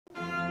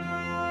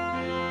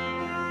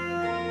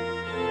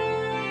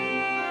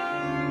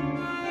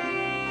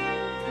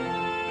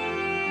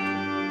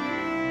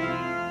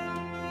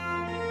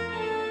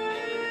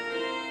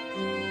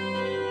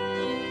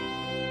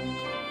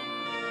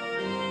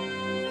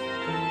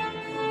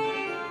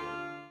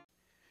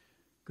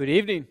Good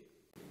evening.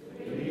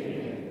 Good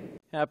evening.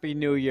 Happy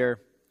New Year.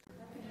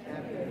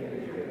 Happy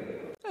New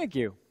Year. Thank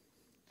you.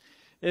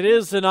 It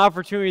is an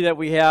opportunity that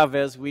we have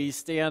as we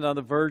stand on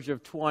the verge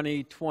of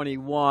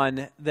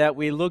 2021 that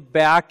we look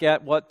back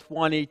at what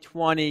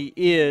 2020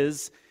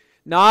 is,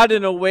 not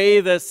in a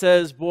way that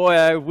says, boy,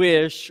 I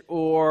wish,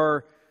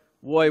 or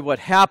boy, what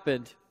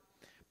happened,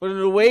 but in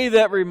a way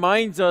that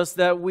reminds us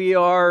that we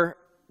are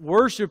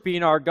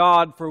worshiping our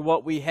God for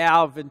what we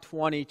have in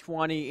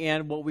 2020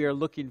 and what we are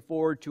looking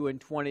forward to in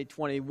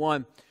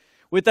 2021.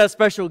 With that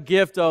special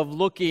gift of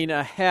looking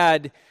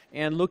ahead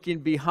and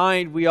looking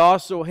behind, we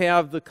also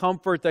have the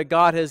comfort that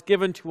God has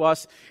given to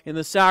us in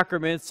the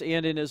sacraments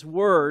and in His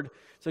Word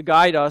to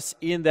guide us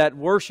in that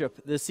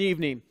worship this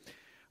evening.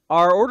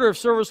 Our order of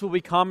service will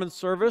be common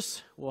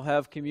service. We'll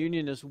have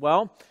communion as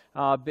well,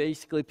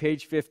 basically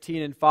page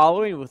 15 and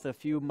following with a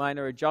few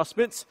minor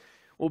adjustments.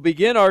 We'll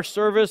begin our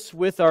service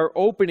with our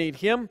opening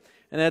hymn,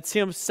 and that's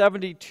hymn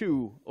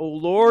 72, O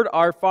Lord,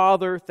 our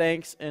Father,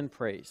 thanks and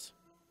praise.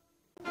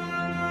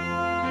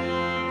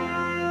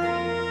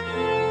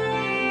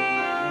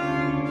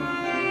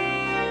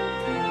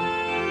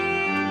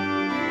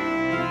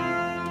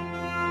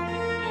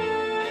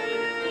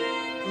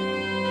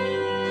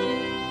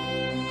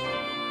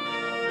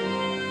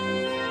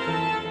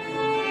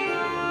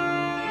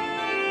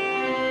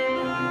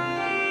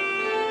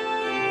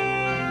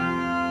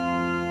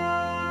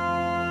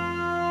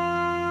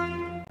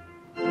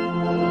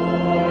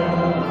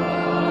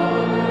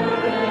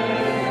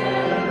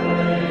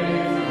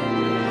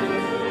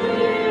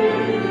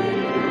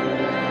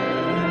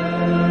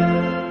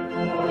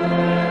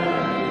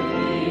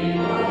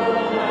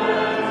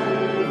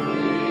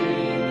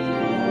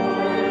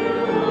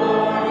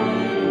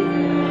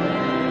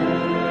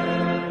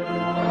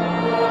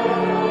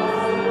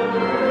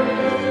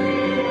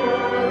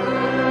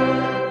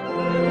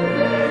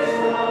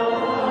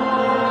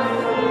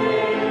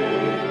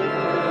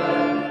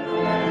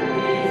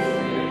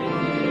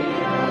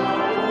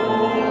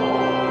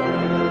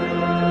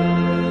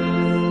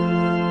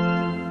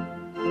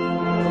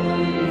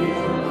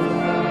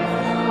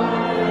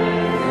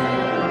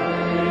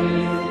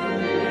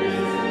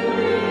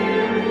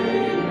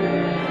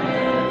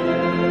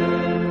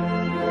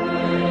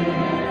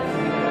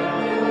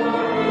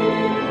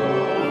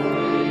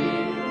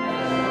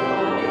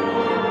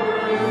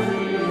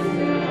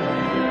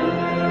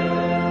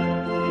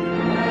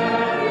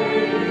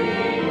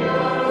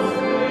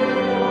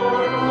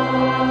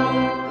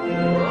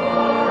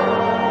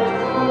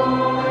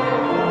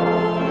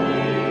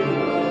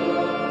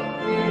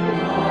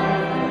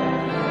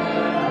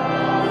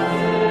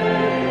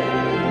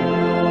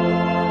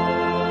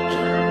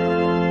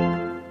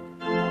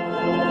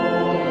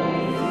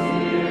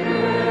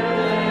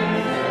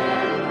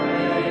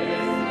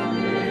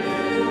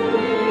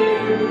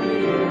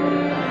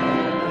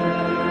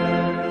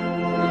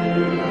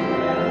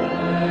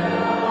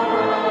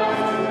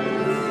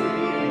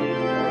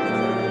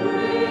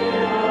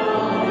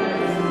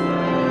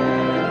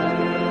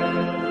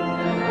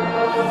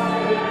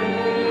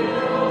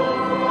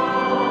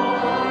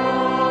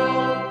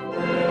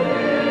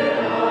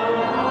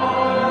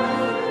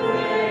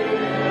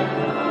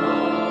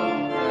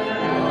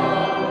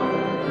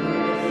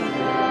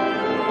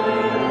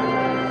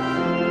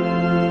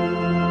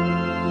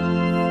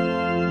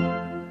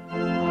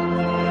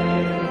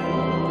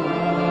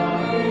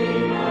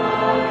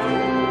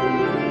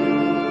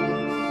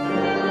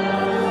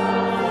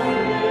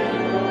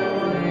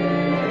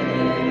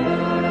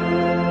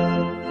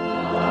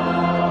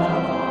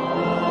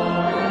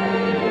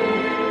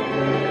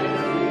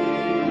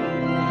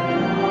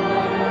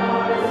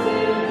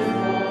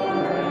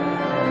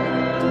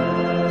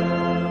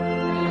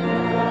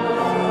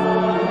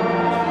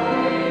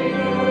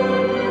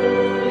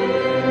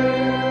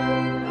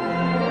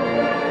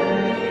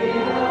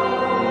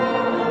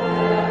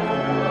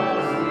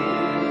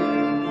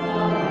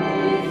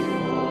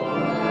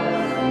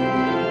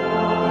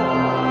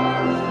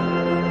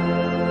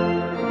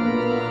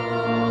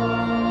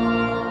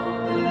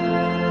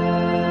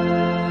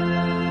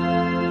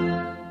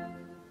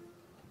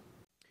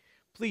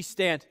 Please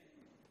stand.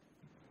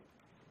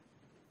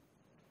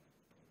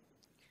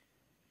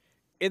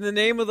 In the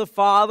name of the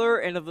Father,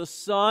 and of the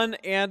Son,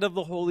 and of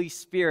the Holy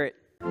Spirit.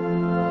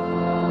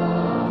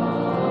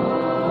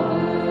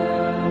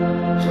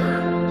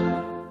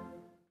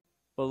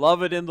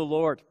 Beloved in the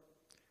Lord,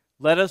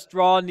 let us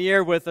draw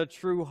near with a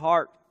true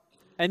heart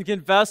and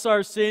confess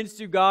our sins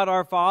to God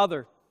our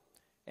Father,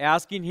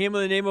 asking Him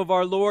in the name of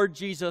our Lord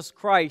Jesus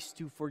Christ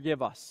to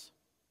forgive us.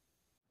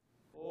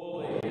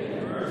 Holy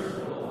and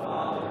merciful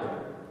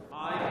Father,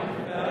 I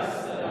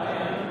confess that I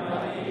am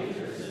by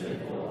nature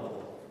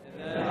sinful, and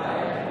that I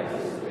have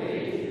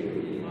disobeyed you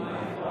in my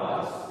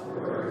thoughts,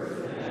 words,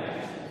 and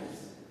actions.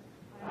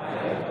 I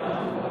have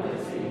done what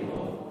is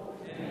evil,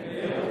 and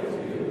failed to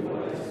do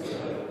what is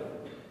good.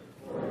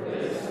 For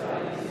this I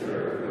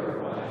deserve your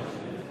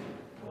punishment,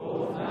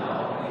 both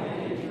now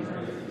and in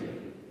eternity.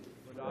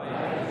 But I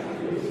am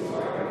truly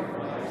sorry for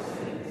my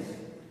sins,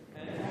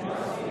 and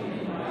trusting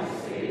in my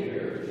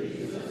Savior,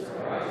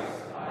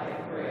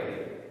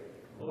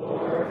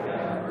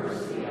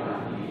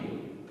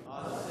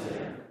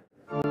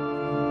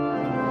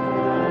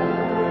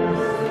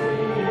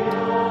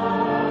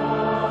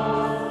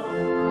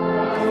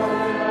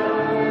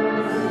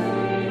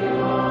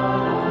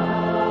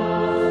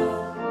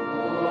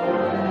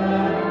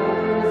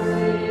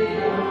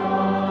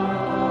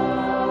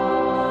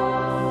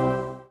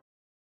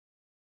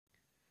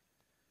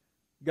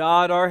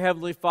 God, our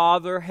Heavenly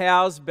Father,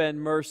 has been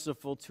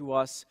merciful to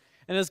us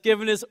and has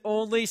given His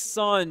only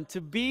Son to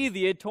be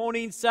the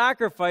atoning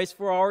sacrifice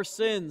for our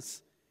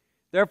sins.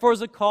 Therefore,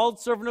 as a called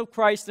servant of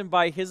Christ and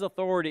by His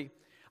authority,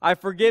 I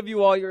forgive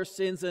you all your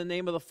sins in the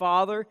name of the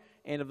Father,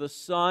 and of the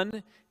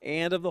Son,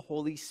 and of the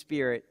Holy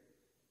Spirit.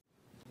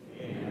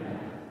 Amen.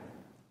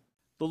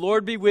 The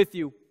Lord be with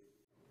you.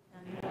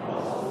 And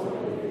also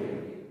with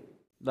you.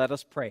 Let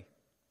us pray.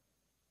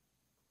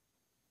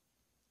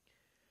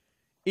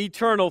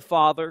 Eternal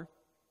Father,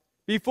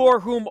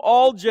 before whom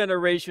all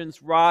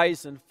generations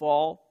rise and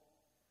fall,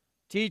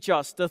 teach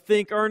us to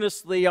think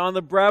earnestly on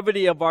the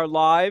brevity of our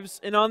lives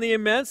and on the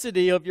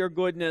immensity of your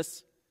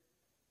goodness.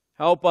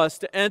 Help us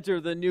to enter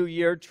the new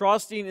year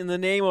trusting in the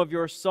name of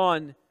your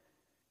Son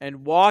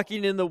and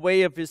walking in the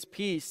way of His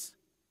peace.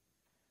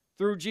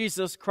 Through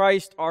Jesus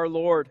Christ our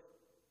Lord,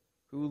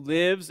 who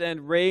lives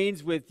and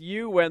reigns with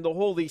you and the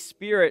Holy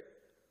Spirit,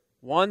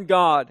 one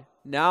God,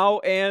 now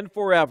and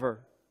forever.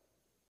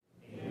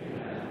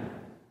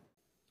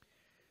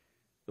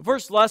 The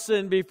first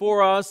lesson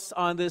before us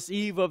on this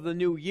eve of the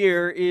new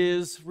year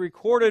is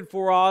recorded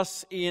for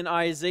us in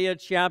Isaiah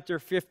chapter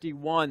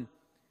 51.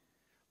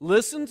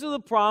 Listen to the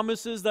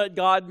promises that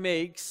God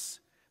makes,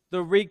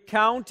 the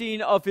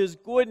recounting of His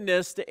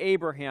goodness to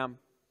Abraham,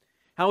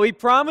 how He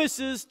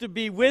promises to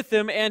be with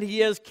him, and He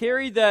has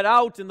carried that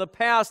out in the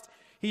past.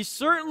 He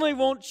certainly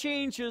won't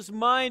change His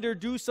mind or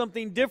do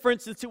something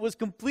different, since it was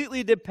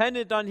completely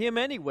dependent on Him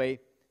anyway.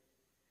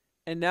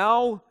 And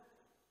now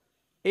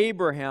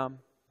Abraham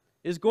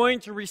is going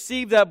to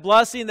receive that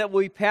blessing that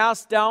will be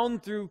passed down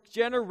through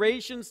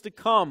generations to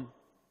come.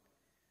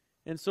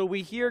 And so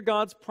we hear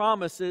God's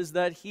promises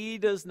that He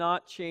does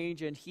not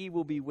change and He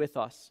will be with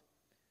us.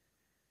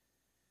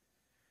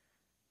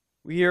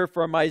 We hear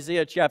from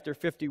Isaiah chapter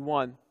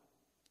 51.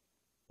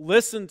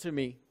 Listen to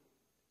me,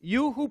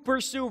 you who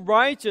pursue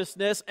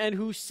righteousness and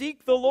who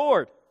seek the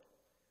Lord.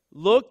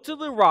 Look to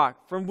the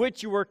rock from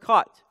which you were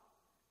cut,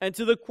 and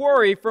to the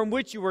quarry from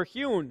which you were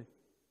hewn.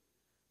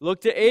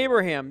 Look to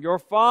Abraham, your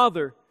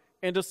father,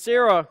 and to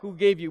Sarah, who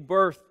gave you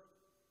birth.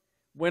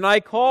 When I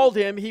called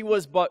him, he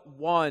was but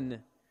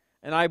one,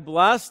 and I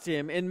blessed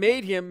him and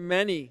made him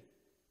many.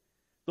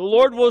 The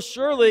Lord will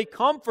surely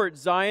comfort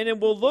Zion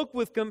and will look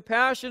with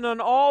compassion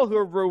on all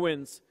her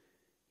ruins.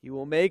 He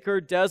will make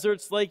her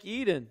deserts like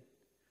Eden,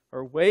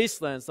 her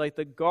wastelands like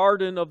the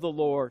garden of the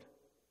Lord.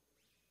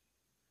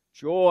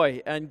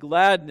 Joy and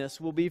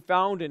gladness will be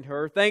found in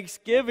her,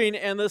 thanksgiving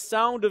and the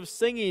sound of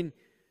singing.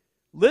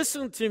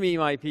 Listen to me,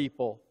 my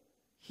people.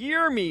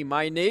 Hear me,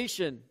 my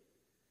nation.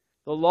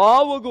 The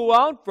law will go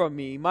out from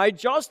me. My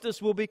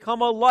justice will become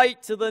a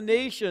light to the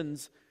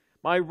nations.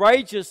 My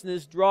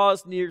righteousness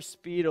draws near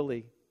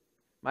speedily.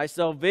 My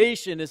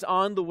salvation is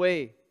on the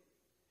way,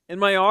 and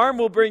my arm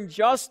will bring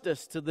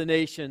justice to the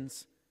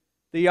nations.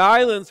 The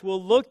islands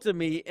will look to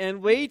me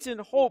and wait in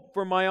hope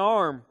for my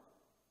arm.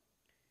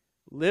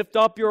 Lift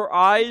up your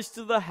eyes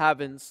to the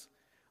heavens.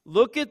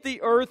 Look at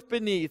the earth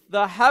beneath.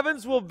 The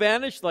heavens will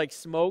vanish like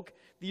smoke.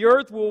 The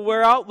earth will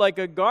wear out like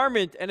a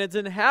garment, and its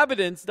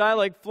inhabitants die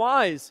like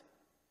flies.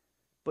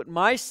 But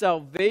my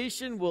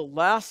salvation will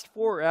last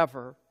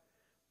forever.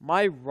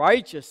 My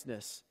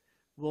righteousness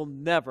will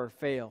never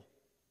fail.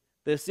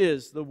 This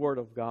is the word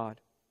of God.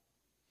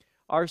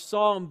 Our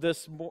psalm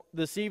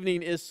this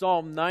evening is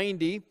Psalm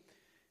 90.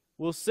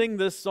 We'll sing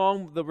this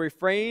song, the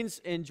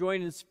refrains, and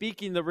join in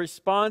speaking the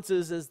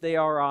responses as they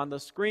are on the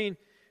screen.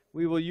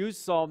 We will use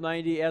Psalm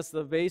 90 as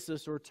the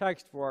basis or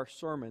text for our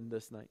sermon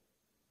this night.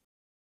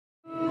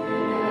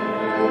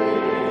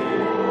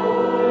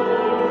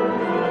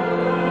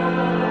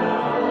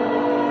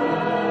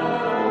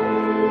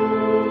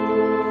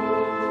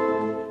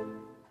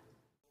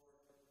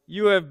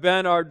 You have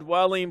been our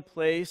dwelling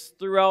place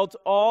throughout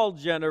all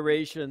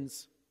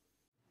generations.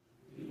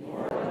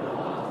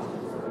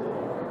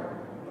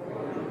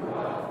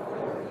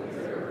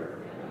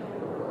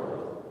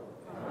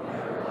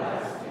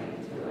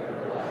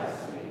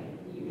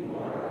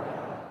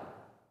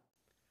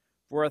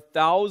 For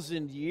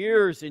 1,000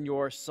 years in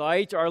your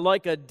sight are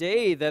like a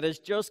day that has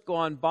just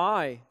gone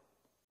by.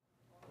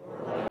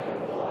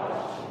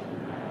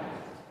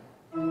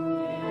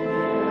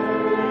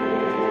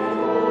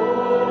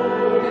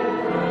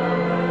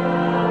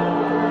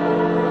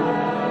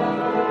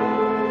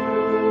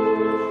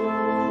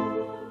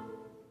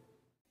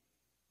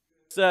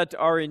 Set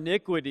our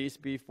iniquities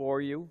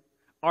before you,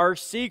 our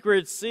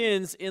secret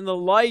sins in the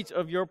light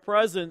of your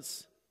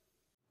presence.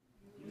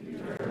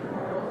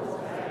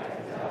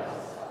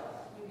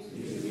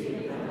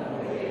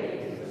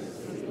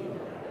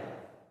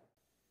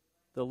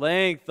 The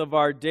length of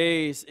our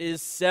days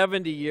is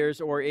 70 years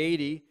or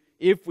 80,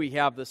 if we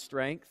have the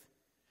strength.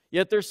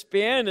 Yet their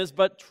span is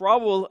but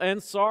trouble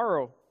and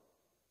sorrow.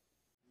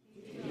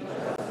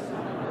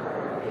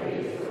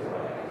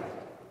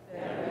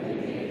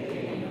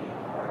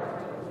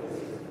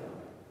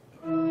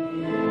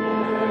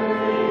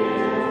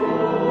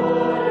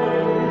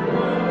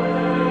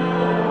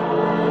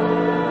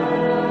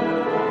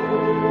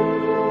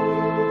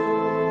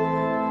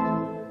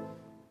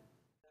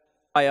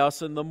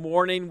 us in the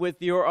morning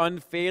with your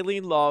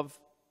unfailing love.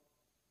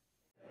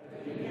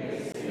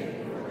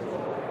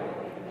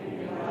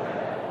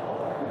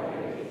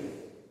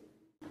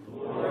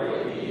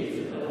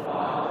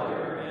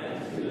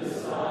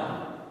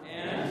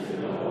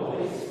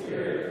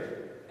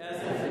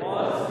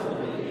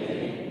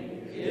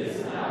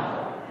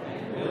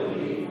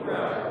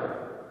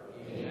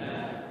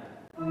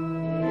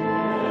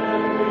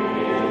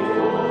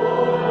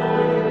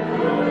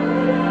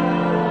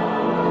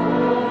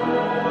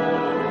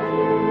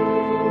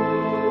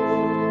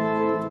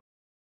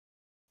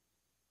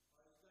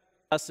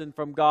 Lesson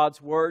from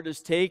God's Word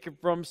is taken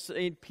from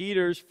St.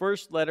 Peter's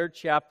first letter,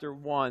 chapter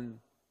 1.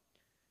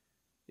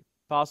 The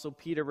Apostle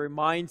Peter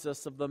reminds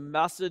us of the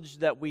message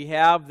that we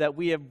have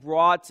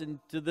brought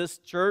into this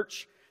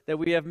church, that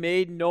we have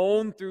made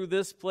known through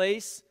this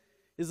place,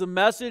 is a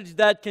message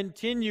that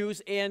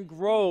continues and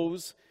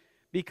grows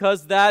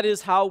because that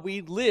is how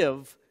we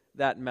live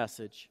that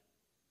message.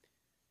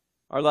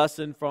 Our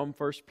lesson from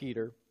 1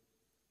 Peter.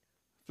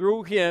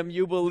 Through him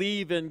you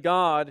believe in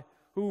God,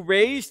 who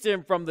raised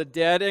him from the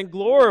dead and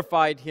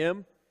glorified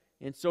him,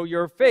 and so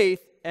your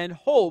faith and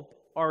hope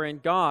are in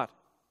God.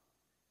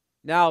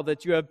 Now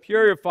that you have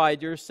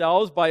purified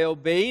yourselves by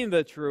obeying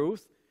the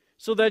truth,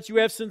 so that you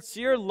have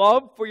sincere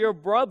love for your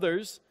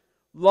brothers,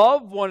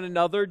 love one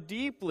another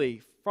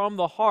deeply from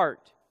the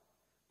heart.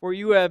 For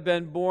you have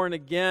been born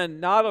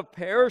again, not of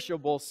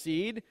perishable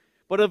seed,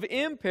 but of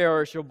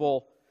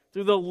imperishable,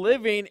 through the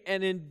living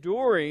and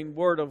enduring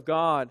Word of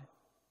God.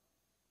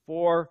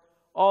 For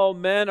all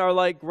men are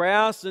like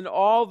grass, and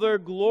all their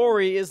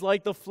glory is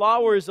like the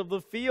flowers of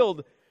the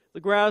field. The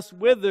grass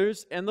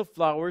withers, and the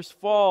flowers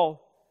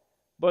fall.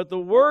 But the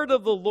word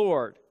of the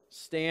Lord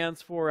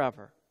stands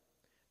forever.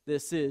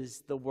 This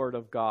is the word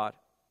of God.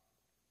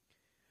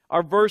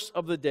 Our verse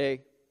of the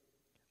day.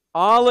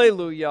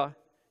 Alleluia.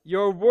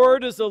 Your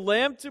word is a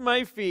lamp to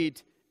my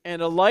feet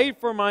and a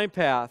light for my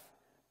path.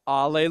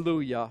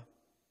 Alleluia.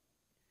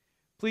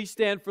 Please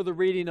stand for the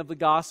reading of the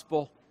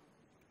gospel.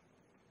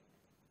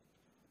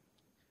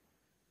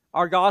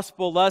 Our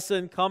gospel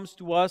lesson comes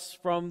to us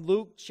from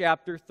Luke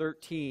chapter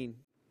 13.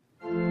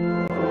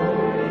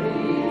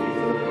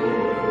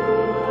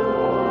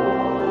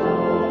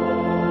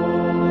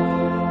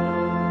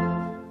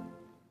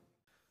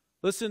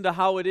 Listen to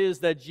how it is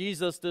that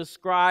Jesus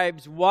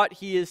describes what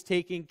he is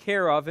taking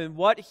care of and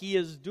what he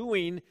is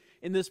doing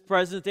in this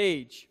present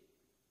age.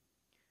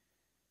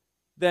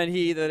 Then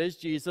he, that is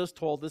Jesus,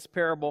 told this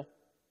parable.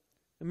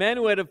 The man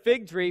who had a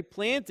fig tree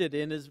planted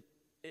in his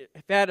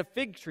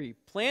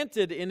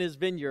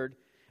vineyard,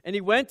 and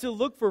he went to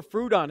look for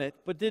fruit on it,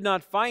 but did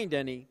not find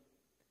any.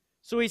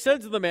 So he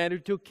said to the man who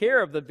took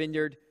care of the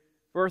vineyard,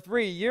 "For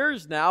 3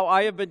 years now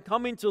I have been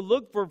coming to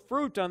look for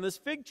fruit on this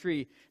fig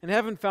tree, and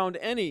haven't found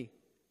any.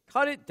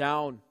 Cut it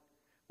down.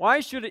 Why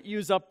should it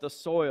use up the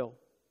soil?"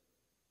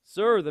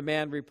 "Sir," the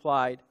man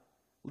replied,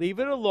 "leave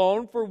it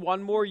alone for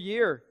 1 more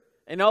year,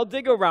 and I'll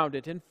dig around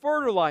it and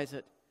fertilize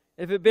it.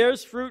 If it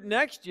bears fruit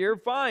next year,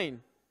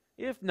 fine.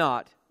 If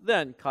not,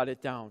 then cut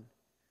it down."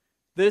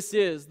 This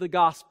is the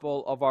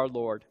gospel of our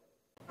Lord.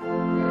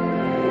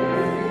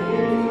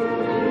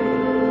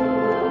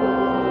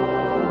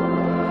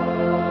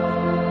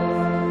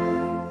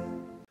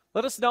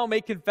 Let us now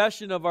make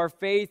confession of our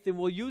faith, and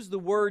we'll use the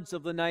words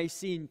of the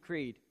Nicene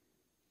Creed.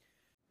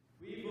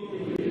 We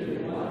believe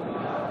in one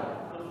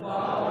God, the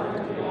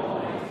Father, the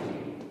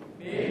Almighty,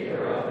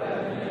 maker of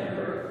heaven and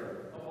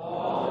earth, of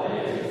all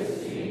that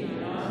is seen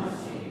and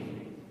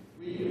unseen.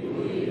 We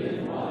believe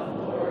in one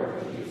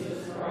Lord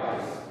Jesus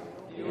Christ,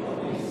 the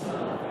only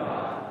Son of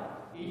God,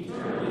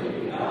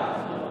 eternally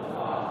begotten of the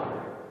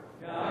Father,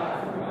 God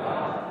from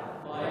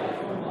God, light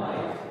from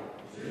light,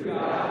 true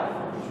God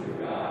from true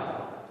God,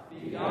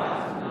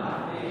 begotten,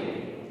 not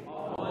made,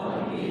 of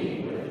one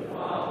being with the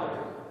Father.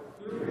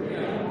 Through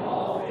him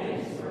all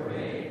things were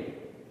made.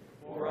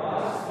 For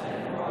us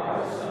and for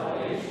our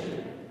salvation,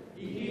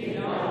 he came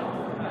down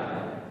from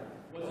heaven,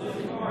 was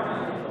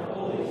incarnate of the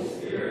Holy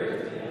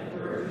Spirit and the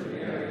Virgin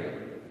Mary,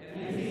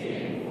 and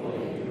became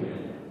fully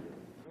human.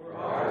 For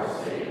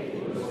our sake he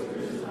was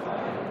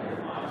crucified under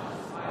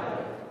Pontius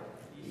Pilate.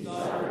 He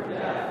suffered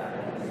death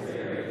and was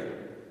buried.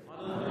 On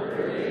the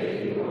third day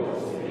he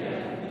rose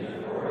again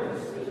in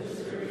accordance with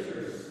the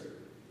Scriptures.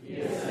 He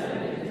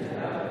ascended into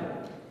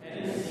heaven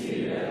and is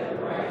seated at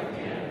the right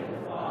hand of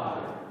the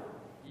Father.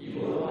 He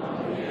will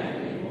come again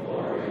in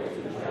glory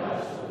to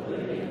judge the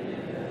living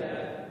and the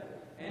dead,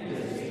 and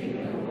his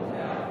kingdom will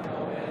have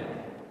no end.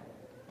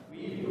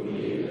 We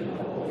believe in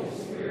the Holy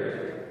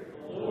Spirit,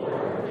 the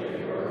Lord,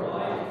 giver of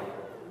life,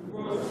 who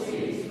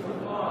proceeds from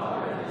the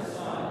Father and the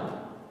Son,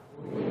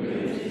 who in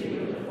unity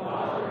with the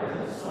Father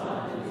and the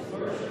Son is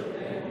worshipped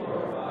and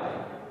glorified,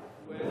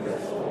 who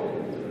has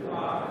spoken to the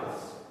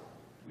prophets.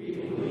 We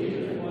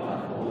believe in one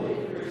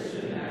holy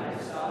Christian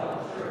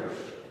apostolic church.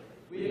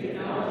 We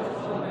acknowledge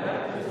one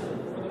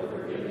baptism for the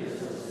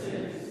forgiveness of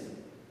sins.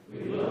 We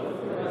look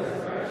for the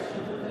resurrection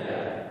of the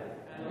dead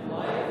and the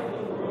life of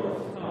the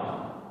world to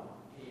come.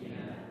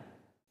 Amen.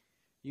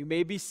 You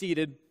may be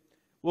seated.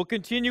 We'll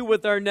continue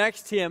with our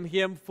next hymn,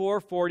 hymn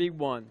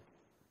 441.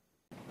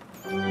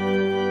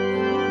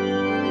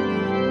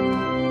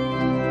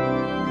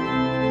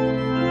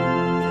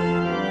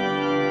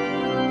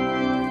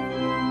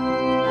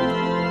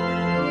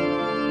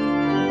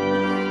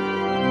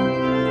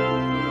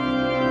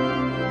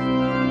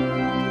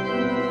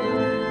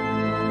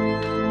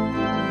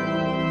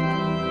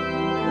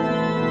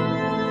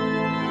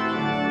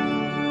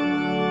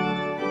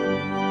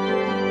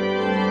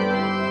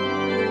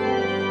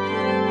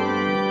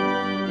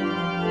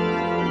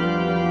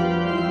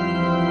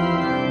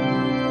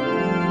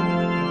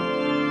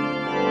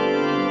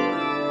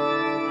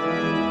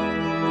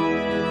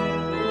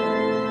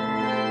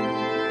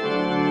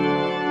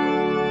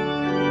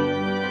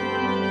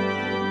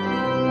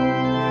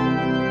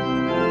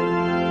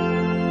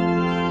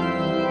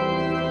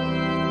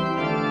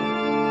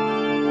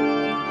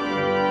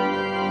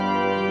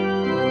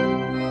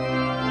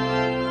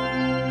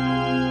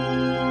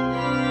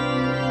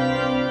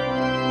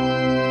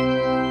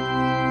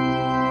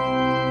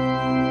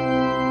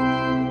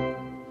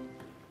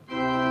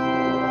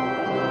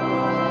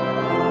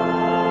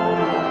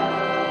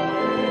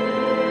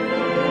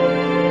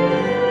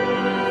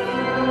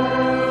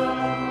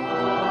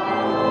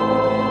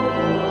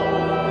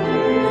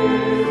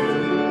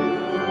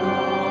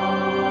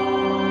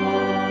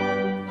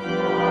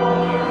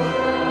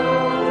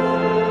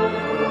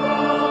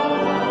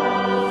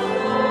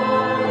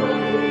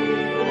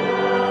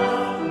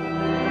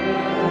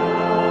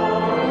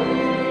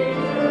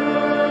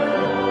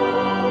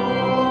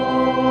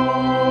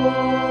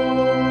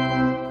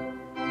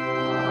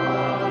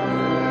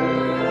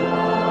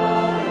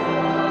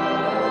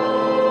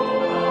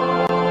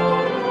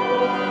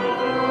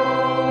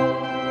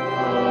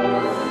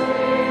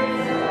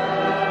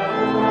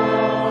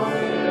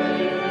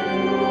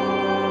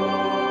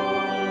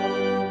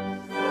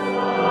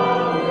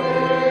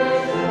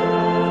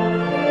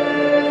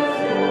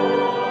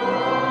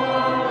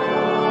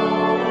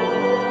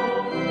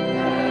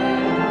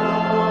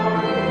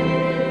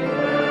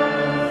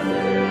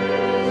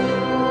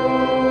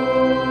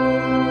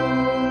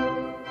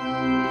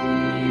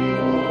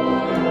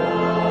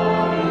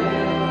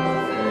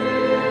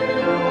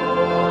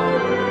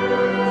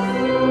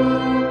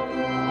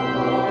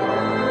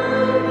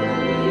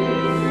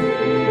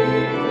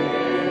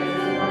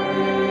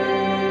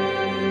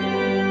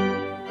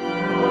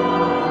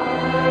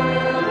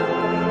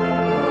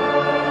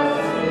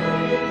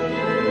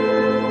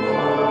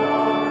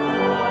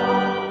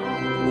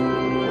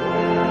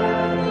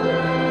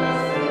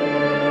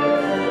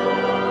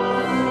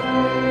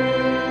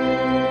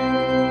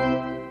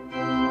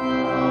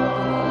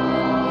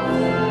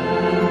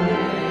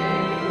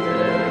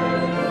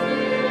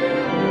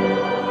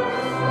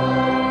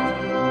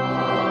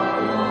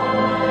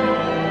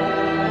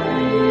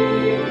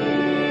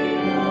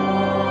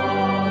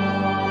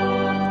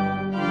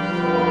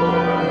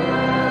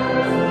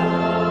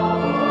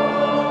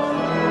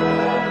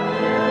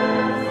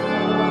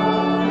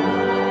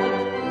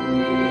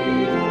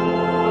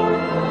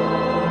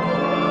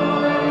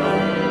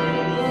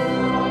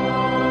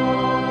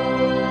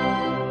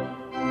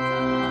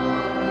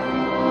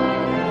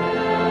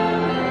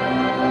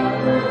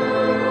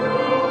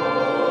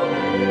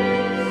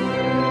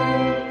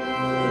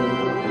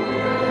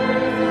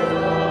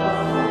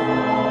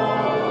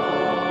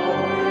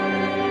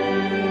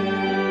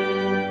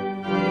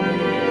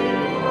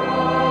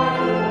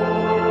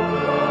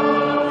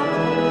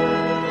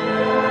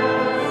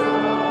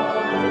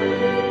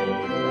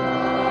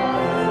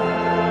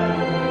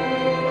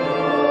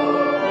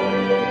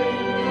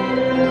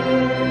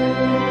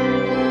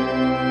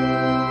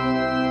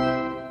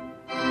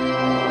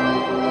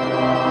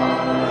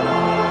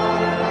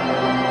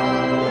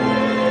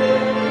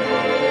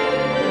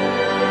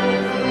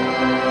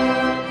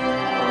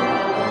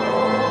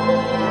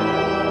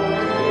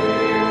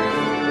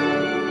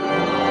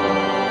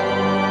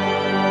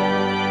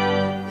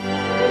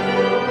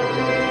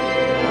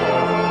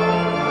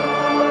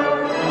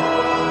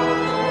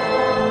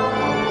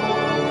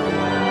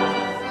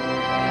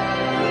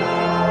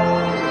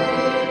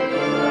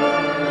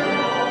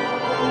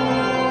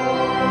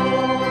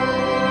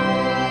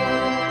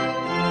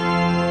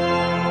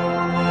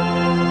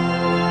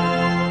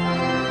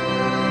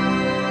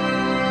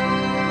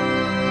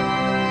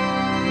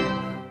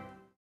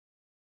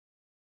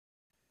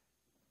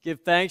 Give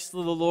thanks to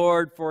the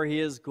Lord, for He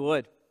is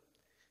good.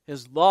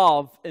 His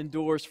love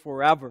endures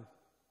forever.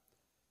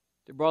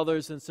 Dear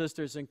brothers and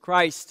sisters in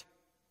Christ,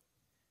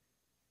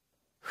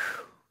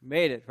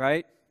 made it,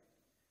 right?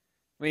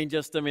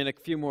 Just a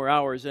few more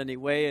hours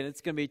anyway, and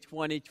it's going to be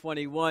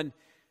 2021.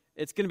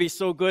 It's going to be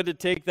so good to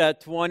take that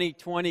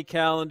 2020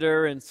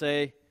 calendar and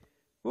say,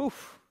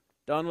 oof,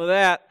 done with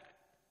that.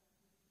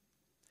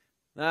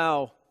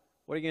 Now,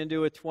 what are you going to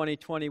do with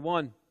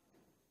 2021?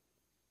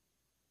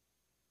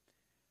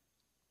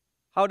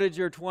 How did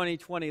your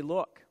 2020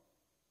 look?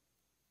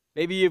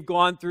 Maybe you've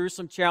gone through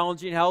some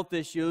challenging health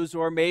issues,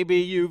 or maybe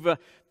you've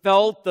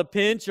felt the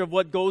pinch of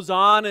what goes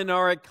on in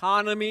our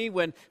economy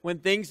when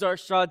things are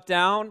shut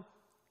down.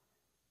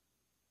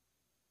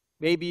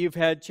 Maybe you've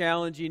had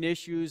challenging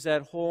issues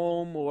at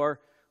home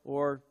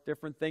or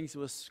different things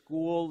with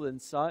school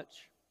and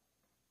such.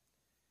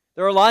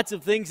 There are lots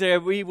of things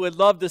that we would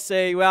love to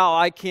say, well,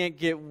 I can't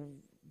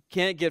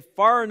get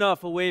far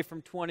enough away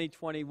from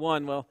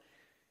 2021. Well,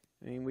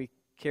 I mean, we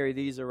carry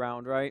these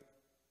around, right?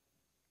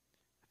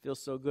 It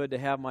feels so good to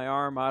have my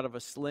arm out of a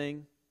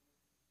sling.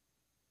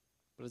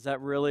 But is that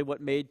really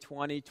what made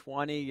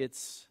 2020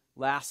 its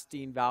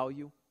lasting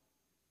value?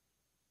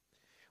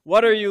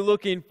 What are you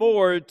looking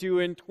forward to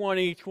in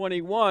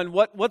 2021?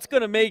 What's going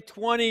to make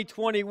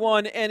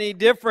 2021 any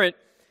different?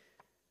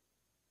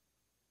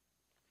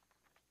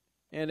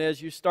 And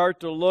as you start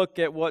to look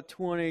at what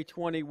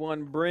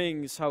 2021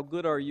 brings, how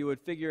good are you at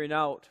figuring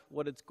out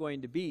what it's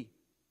going to be?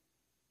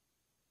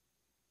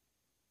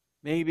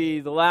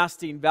 Maybe the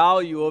lasting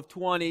value of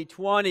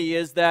 2020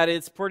 is that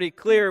it's pretty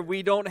clear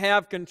we don't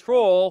have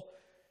control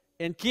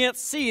and can't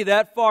see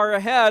that far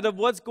ahead of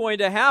what's going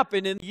to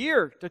happen in the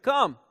year to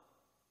come.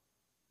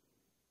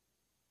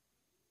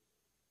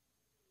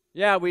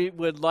 Yeah, we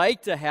would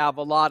like to have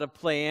a lot of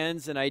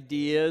plans and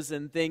ideas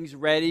and things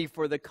ready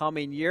for the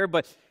coming year,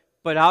 but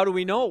how do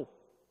we know?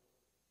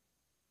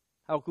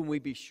 How can we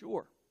be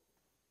sure?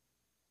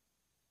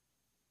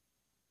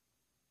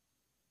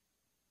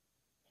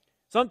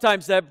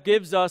 Sometimes that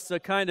gives us a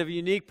kind of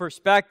unique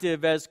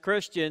perspective as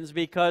Christians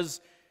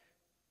because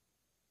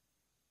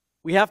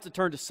we have to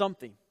turn to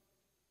something.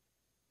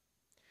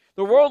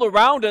 The world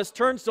around us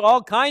turns to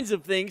all kinds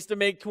of things to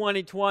make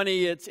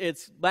 2020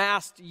 its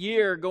last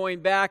year,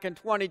 going back in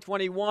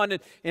 2021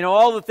 and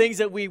all the things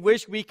that we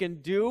wish we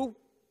can do.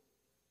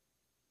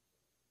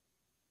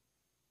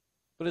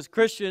 But as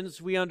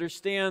Christians, we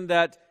understand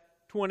that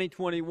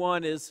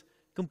 2021 is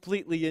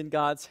completely in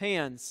God's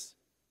hands.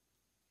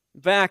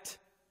 In fact,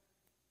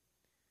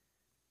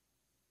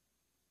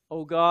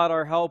 "O God,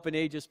 our help in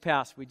ages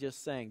past," we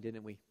just sang,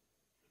 didn't we?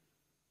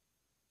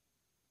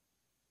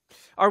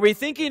 Are we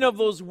thinking of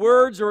those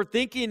words or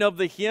thinking of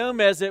the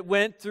hymn as it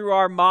went through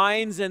our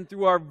minds and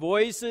through our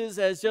voices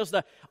as just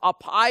a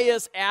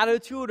pious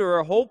attitude or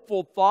a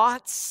hopeful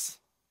thoughts?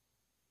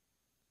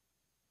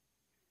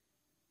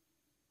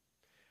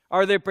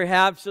 Are there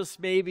perhaps just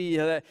maybe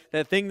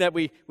that thing that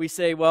we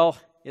say, well,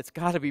 it's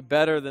got to be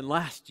better than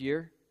last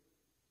year?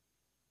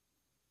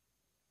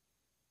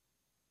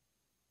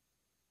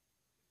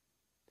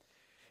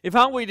 If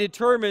how we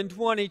determine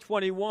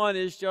 2021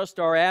 is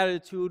just our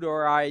attitude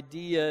or our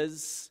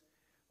ideas,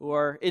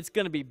 or it's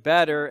going to be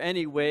better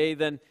anyway,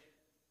 then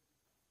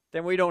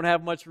we don't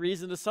have much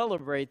reason to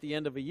celebrate the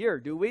end of a year,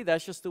 do we?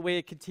 That's just the way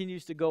it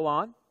continues to go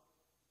on.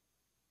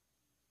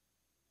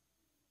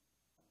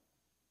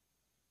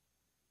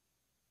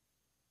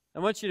 I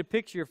want you to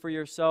picture for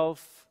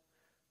yourself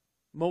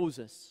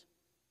Moses.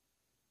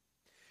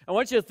 I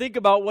want you to think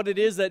about what it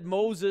is that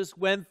Moses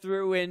went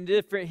through in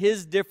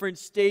his different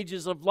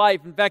stages of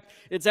life. In fact,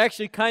 it's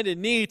actually kind of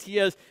neat. He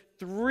has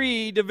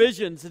 3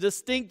 divisions,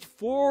 distinct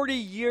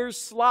 40-year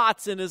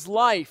slots in his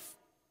life.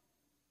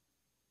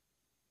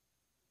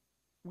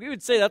 We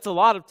would say that's a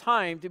lot of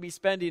time to be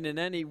spending in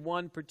any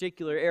one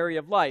particular area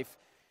of life.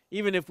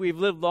 Even if we've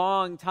lived a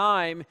long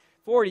time,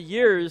 40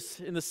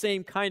 years in the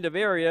same kind of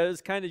area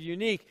is kind of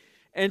unique.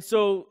 And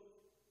so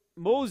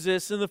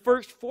Moses, in the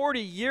first 40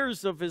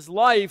 years of his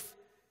life,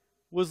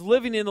 was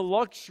living in the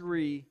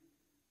luxury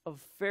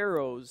of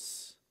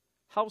Pharaoh's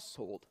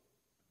household.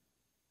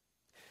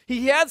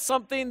 He had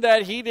something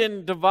that he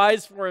didn't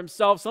devise for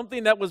himself,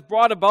 something that was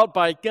brought about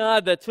by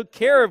God that took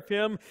care of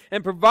him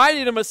and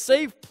provided him a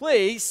safe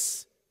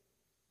place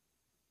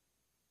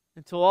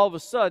until all of a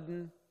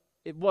sudden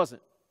it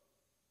wasn't.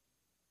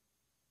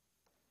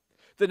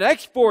 The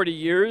next 40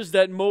 years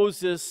that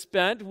Moses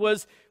spent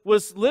was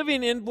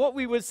living in what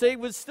we would say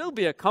would still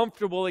be a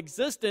comfortable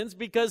existence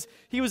because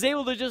he was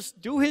able to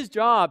just do his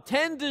job,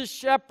 tend his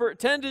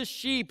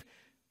sheep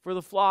for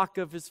the flock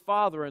of his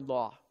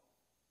father-in-law.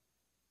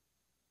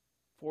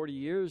 40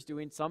 years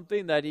doing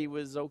something that he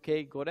was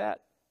good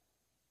at.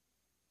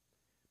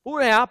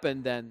 What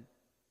happened then?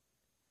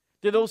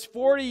 Did those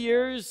 40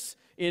 years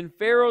in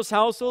Pharaoh's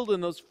household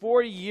and those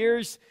 40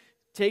 years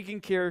taking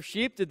care of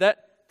sheep, did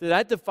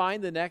that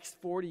define the next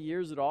 40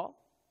 years at all?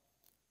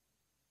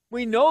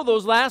 We know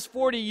those last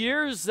 40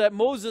 years that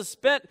Moses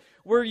spent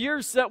were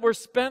years that were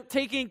spent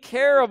taking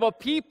care of a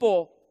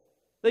people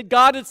that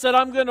God had said,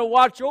 I'm going to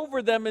watch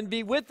over them and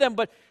be with them.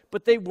 But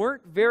they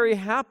weren't very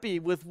happy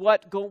with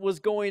what was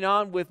going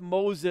on with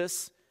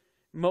Moses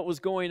and what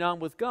was going on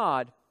with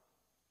God.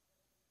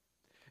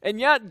 And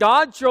yet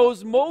God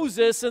chose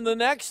Moses in the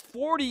next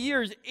 40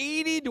 years,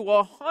 80 to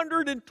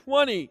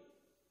 120,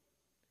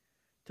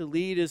 to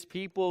lead his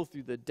people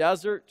through the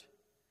desert,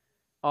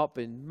 up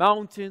in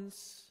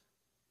mountains,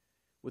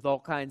 with all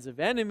kinds of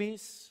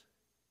enemies.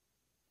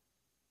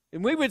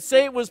 And we would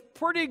say it was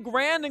pretty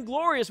grand and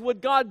glorious what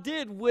God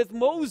did with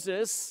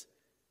Moses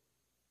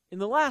in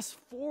the last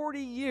 40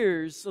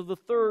 years of the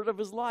third of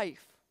his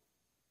life.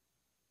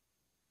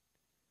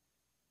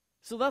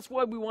 So that's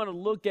why we want to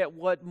look at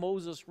what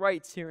Moses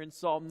writes here in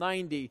Psalm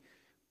 90.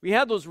 We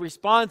had those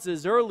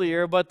responses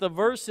earlier, but the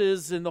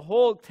verses in the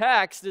whole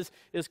text is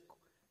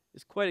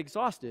quite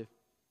exhaustive.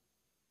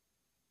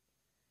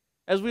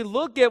 As we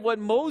look at what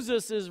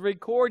Moses is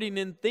recording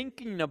and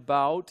thinking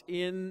about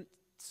in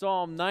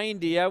Psalm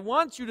 90, I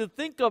want you to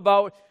think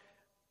about,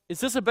 is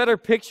this a better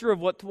picture of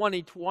what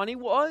 2020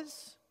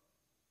 was?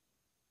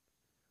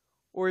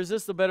 Or is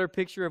this a better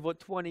picture of what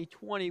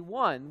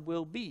 2021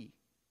 will be?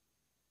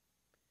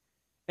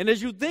 And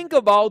as you think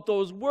about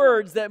those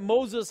words that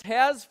Moses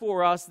has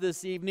for us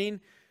this evening,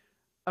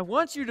 I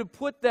want you to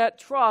put that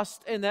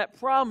trust and that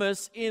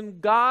promise in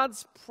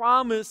God's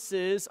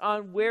promises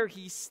on where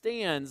He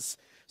stands.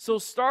 So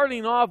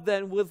starting off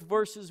then with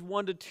verses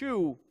 1 to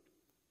 2.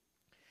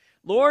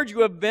 Lord,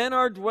 you have been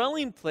our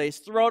dwelling place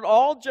throughout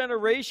all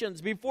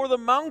generations. Before the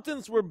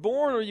mountains were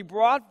born, or you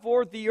brought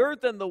forth the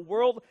earth and the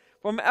world,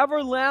 from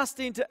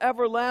everlasting to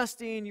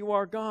everlasting you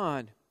are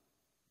God.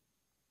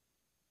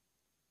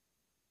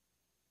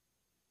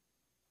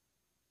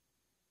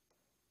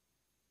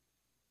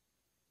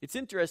 It's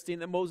interesting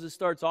that Moses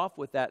starts off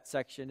with that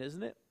section,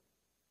 isn't it?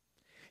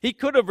 He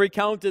could have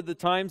recounted the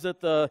times that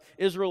the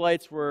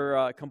Israelites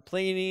were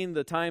complaining,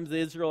 the times the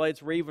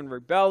Israelites were even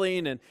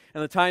rebelling, and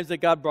the times that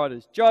God brought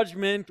His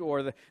judgment,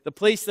 or the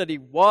place that He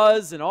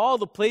was, and all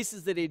the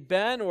places that He'd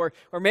been, or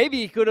maybe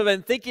he could have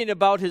been thinking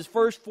about His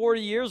first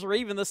 40 years, or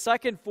even the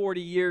second 40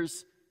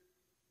 years.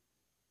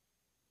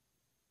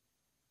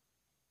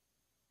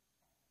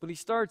 But he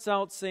starts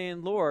out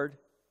saying, Lord,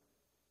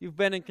 you've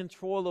been in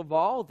control of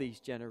all these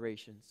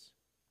generations.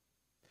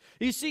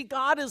 You see,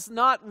 God is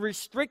not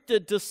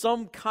restricted to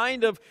some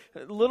kind of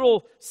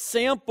little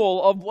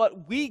sample of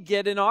what we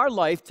get in our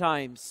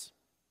lifetimes.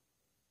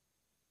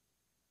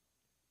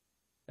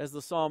 As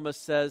the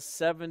psalmist says,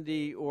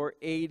 70 or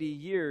 80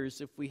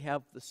 years if we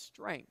have the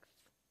strength.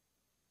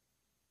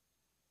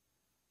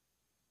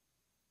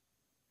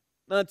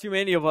 Not too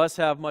many of us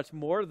have much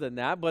more than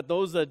that, but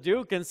those that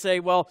do can say,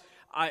 well,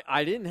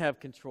 I didn't have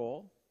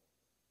control.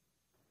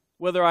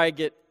 Whether I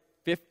get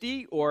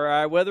 50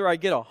 or whether I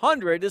get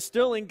 100 is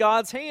still in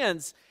God's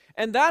hands.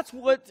 And that's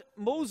what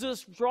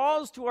Moses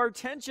draws to our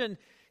attention.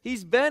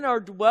 He's been our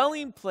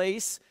dwelling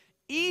place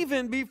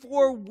even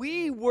before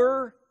we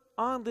were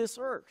on this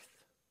earth.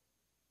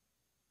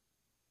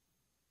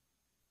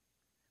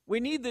 We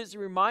need these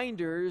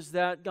reminders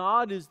that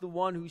God is the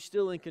one who's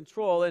still in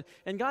control.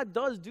 And God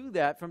does do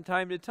that from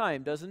time to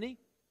time, doesn't He?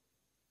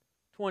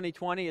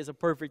 2020 is a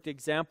perfect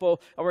example,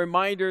 a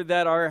reminder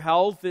that our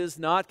health is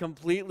not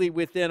completely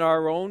within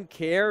our own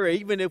care.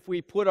 Even if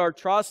we put our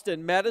trust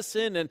in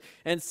medicine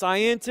and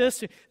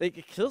scientists, they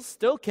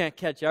still can't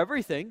catch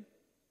everything.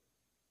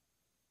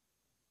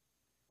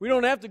 We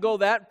don't have to go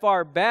that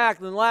far back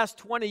in the last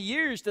 20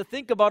 years to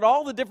think about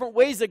all the different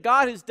ways that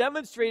God has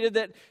demonstrated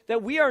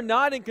that we are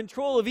not in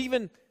control of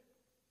even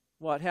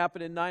what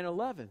happened in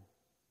 9/11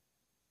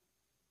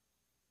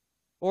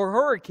 or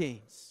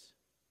hurricanes.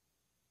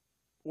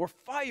 Or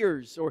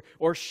fires,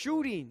 or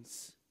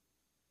shootings.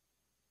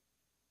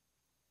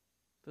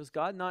 Does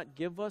God not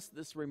give us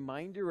this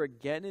reminder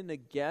again and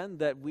again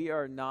that we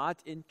are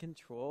not in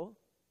control?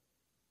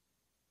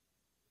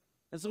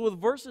 And so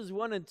with verses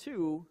 1 and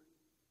 2,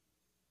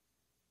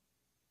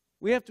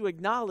 we have to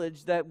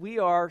acknowledge that we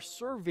are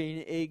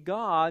serving a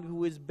God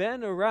who has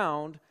been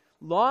around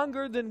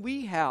longer than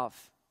we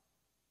have.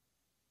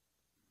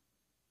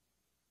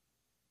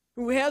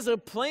 Who has a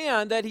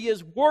plan that He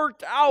has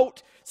worked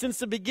out since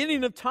the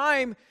beginning of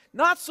time,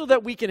 not so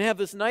that we can have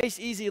this nice,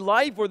 easy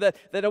life, or that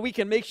we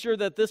can make sure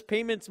that this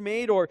payment's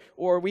made, or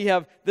we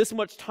have this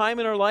much time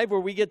in our life where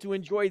we get to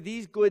enjoy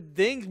these good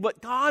things,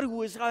 but God,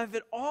 who has have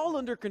it all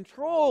under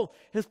control,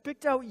 has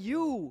picked out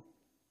you,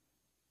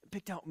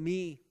 picked out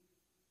me.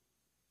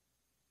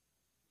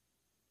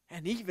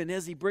 And even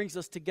as He brings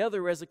us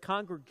together as a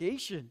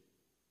congregation,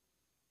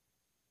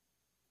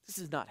 this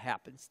is not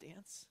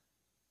happenstance.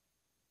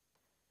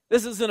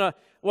 This isn't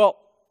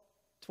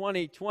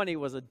 2020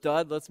 was a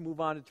dud. Let's move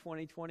on to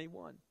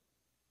 2021.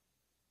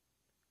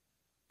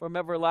 From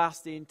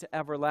everlasting to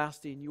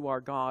everlasting, you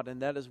are God,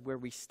 and that is where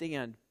we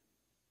stand.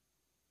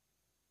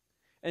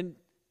 And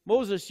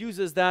Moses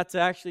uses that to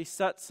actually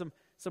set some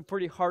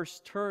pretty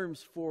harsh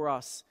terms for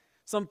us.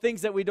 Some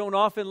things that we don't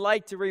often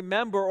like to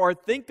remember or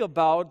think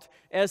about,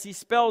 as he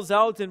spells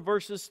out in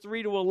verses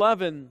 3 to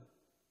 11.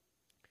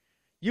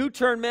 You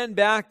turn men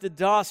back to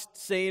dust,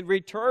 saying,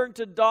 return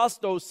to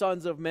dust, O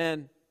sons of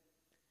men.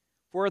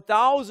 For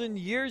 1,000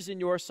 years in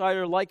your sight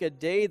are like a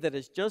day that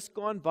has just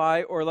gone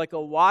by, or like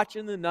a watch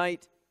in the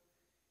night.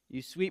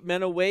 You sweep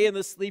men away in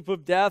the sleep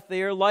of death.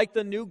 They are like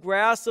the new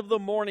grass of the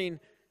morning.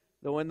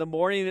 Though in the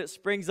morning it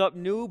springs up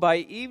new, by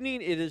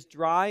evening it is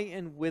dry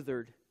and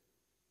withered.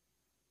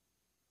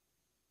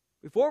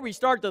 Before we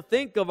start to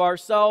think of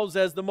ourselves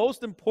as the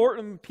most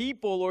important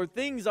people or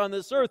things on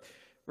this earth,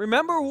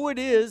 remember who it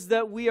is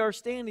that we are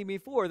standing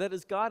before. That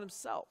is God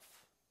Himself.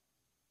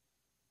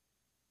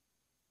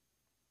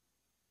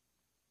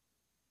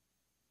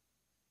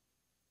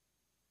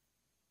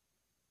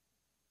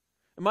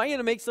 Am I going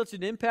to make such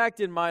an impact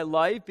in my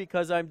life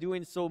because I'm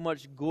doing so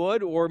much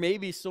good or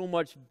maybe so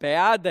much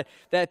bad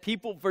that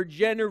people for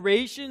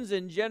generations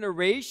and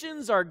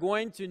generations are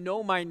going to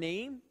know my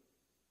name?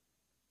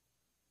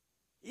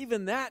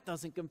 Even that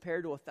doesn't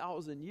compare to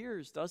 1,000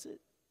 years, does it?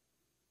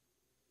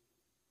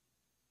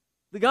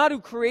 The God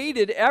who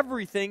created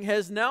everything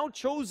has now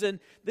chosen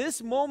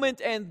this moment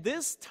and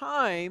this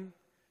time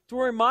to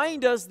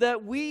remind us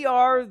that we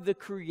are the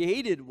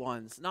created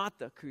ones, not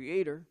the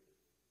Creator.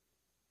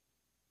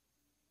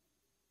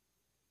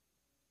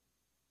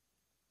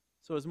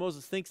 So as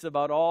Moses thinks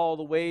about all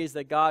the ways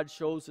that God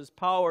shows His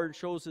power and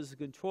shows His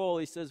control,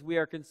 he says, "We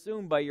are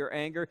consumed by your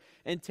anger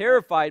and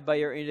terrified by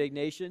your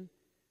indignation.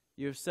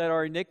 You have set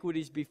our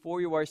iniquities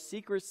before you, our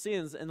secret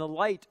sins, in the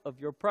light of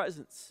your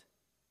presence."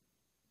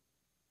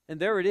 And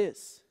there it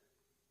is.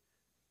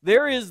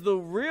 There is the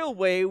real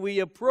way we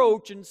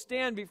approach and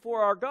stand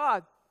before our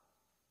God.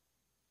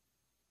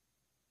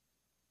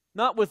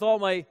 Not with all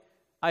my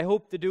I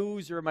hope to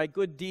do's or my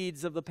good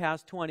deeds of the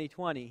past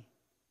 2020.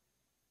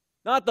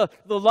 Not the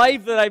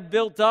life that I've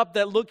built up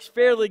that looks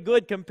fairly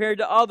good compared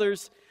to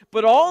others,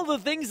 but all the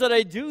things that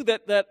I do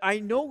that I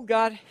know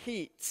God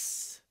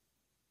hates.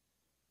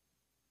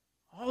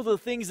 All the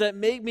things that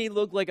make me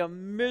look like a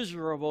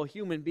miserable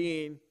human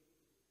being.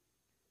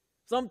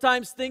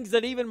 Sometimes things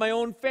that even my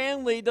own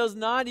family does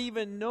not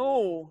even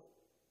know.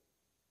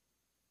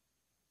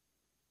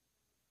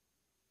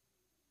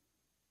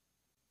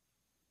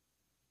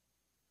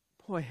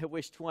 Boy, I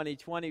wish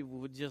 2020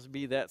 would just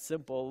be that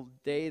simple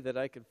day that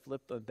I could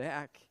flip them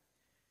back.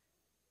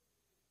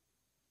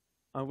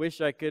 I wish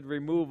I could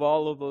remove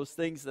all of those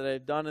things that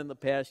I've done in the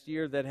past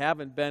year that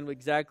haven't been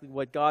exactly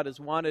what God has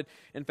wanted.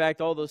 In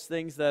fact, all those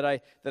things that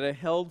I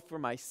held for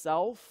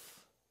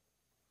myself,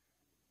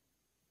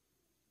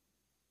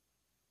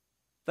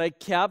 that I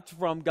kept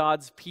from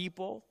God's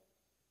people,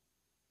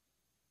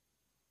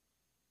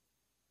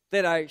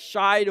 that I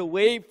shied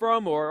away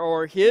from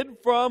or hid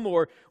from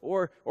or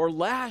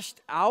lashed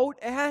out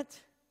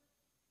at.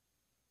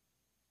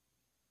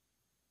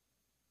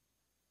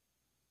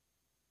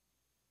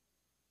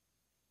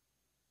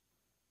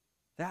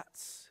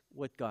 That's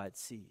what God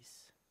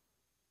sees.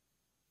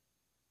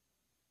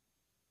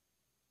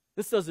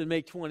 This doesn't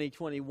make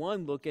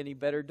 2021 look any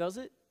better, does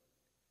it?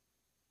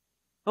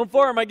 How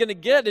far am I going to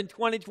get in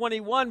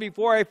 2021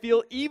 before I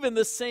feel even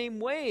the same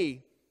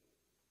way?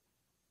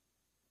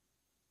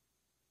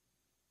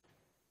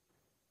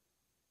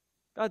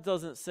 God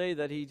doesn't say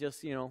that He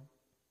just,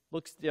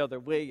 looks the other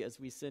way as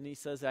we sin. He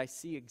says, I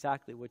see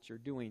exactly what you're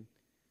doing.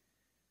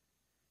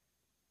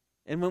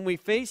 And when we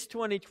face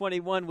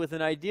 2021 with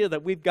an idea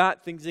that we've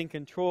got things in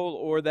control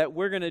or that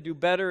we're going to do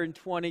better in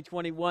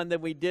 2021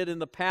 than we did in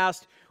the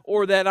past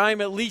or that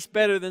I'm at least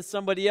better than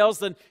somebody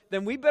else,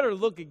 then we better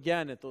look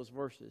again at those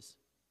verses.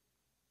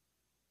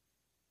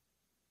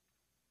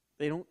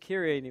 They don't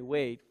carry any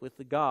weight with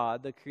the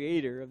God, the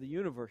Creator of the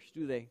universe,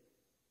 do they?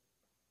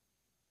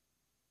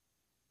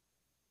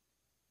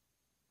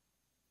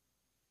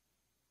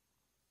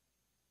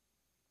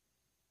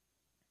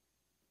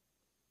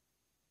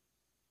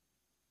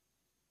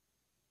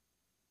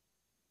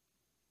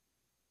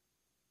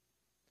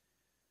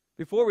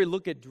 Before we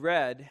look at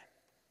dread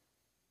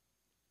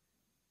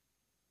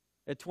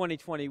at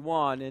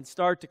 2021 and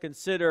start to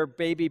consider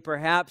maybe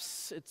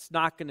perhaps it's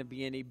not going to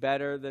be any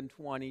better than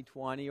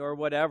 2020 or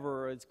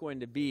whatever it's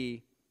going to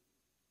be,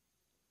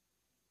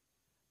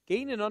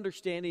 gain an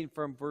understanding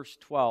from verse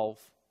 12.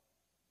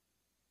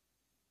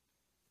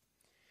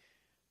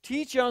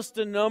 Teach us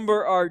to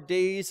number our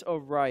days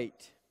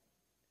aright,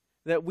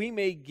 that we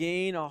may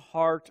gain a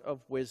heart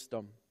of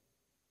wisdom.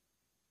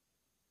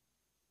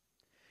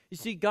 You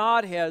see,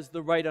 God has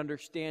the right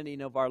understanding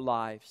of our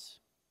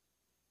lives.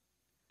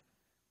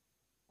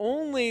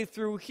 Only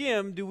through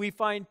Him do we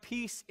find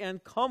peace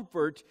and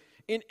comfort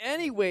in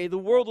any way the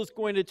world is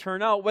going to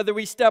turn out, whether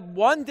we step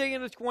one day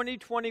into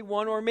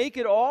 2021 or make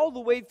it all the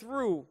way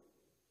through.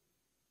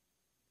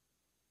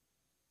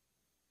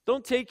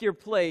 Don't take your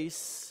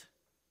place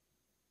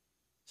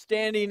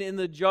standing in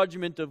the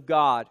judgment of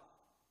God.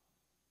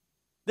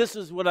 This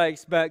is what I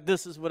expect,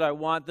 this is what I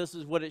want, this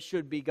is what it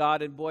should be,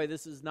 God, and boy,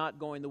 this is not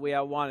going the way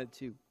I want it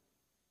to.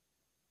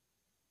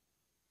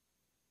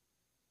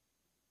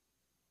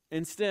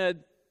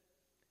 Instead,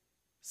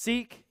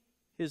 seek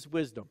His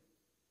wisdom.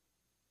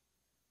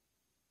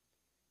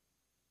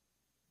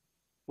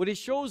 What He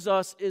shows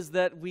us is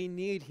that we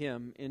need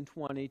Him in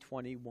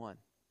 2021.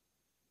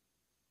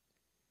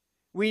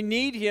 We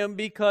need Him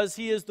because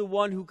He is the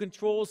one who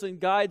controls and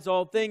guides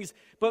all things.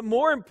 But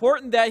more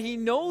important, that He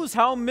knows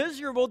how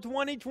miserable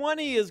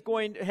 2020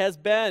 has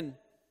been.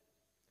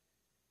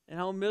 And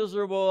how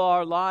miserable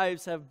our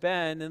lives have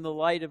been in the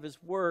light of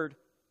His Word.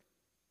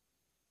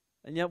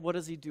 And yet, what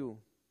does He do?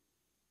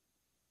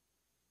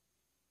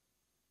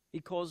 He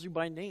calls you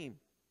by name.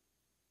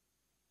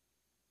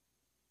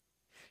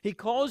 He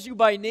calls you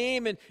by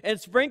name and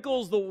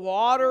sprinkles the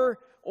water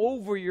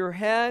over your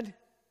head.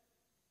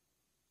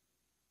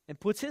 And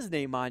puts His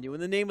name on you,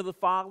 in the name of the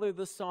Father,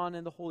 the Son,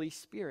 and the Holy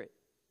Spirit.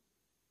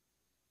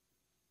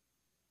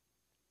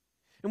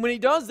 And when he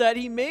does that,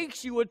 he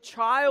makes you a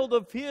child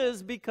of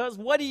his, because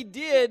what he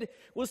did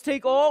was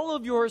take all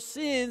of your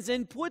sins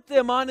and put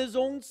them on his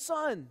own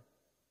Son.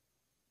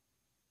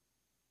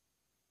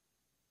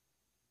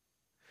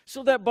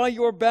 So that by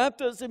your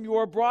baptism you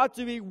are brought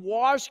to be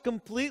washed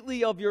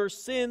completely of your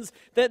sins,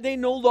 that they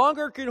no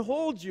longer can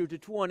hold you to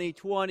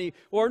 2020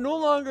 or no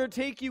longer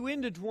take you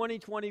into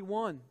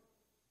 2021.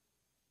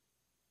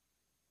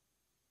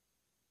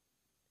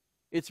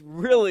 It's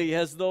really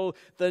as though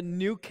the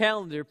new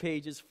calendar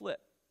page is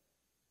flipped.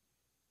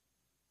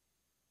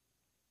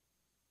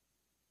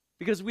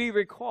 Because we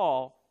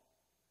recall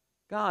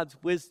God's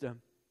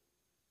wisdom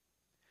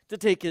to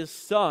take his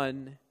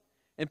Son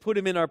and put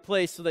him in our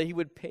place so that he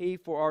would pay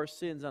for our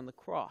sins on the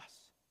cross.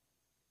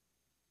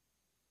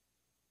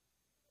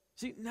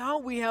 See, now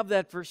we have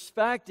that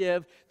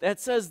perspective that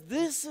says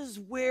this is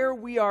where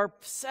we are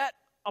set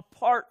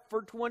apart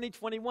for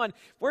 2021.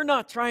 We're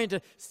not trying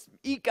to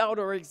eke out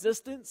our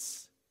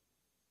existence.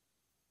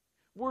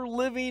 We're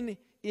living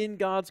in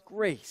God's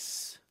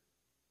grace.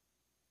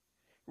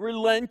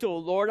 Relent, O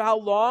Lord, how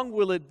long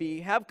will it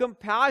be? Have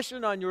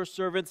compassion on your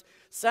servants.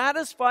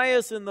 Satisfy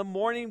us in the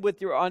morning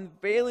with your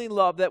unfailing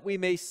love, that we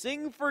may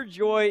sing for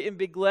joy and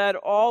be glad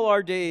all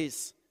our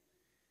days.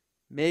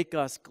 Make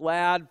us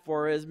glad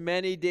for as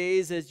many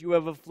days as you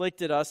have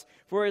afflicted us,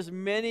 for as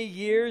many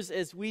years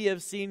as we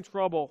have seen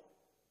trouble.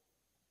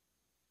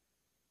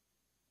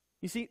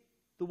 You see,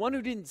 the one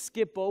who didn't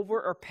skip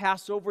over or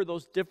pass over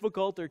those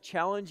difficult or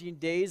challenging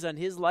days on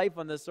his life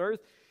on this earth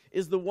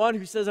is the one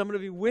who says, I'm going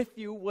to be with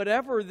you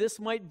whatever this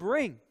might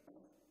bring.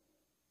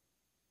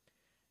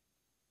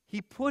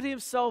 He put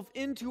himself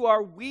into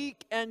our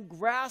weak and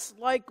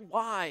grass-like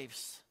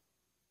lives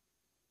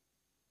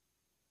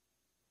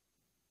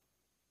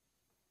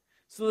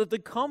so that the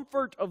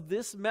comfort of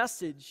this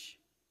message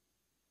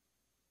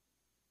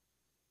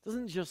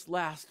doesn't just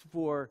last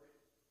for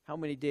how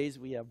many days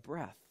we have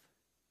breath,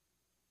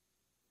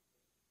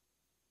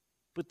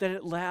 but that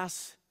it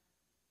lasts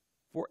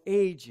for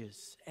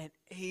ages and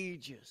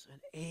ages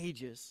and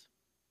ages.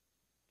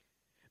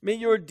 May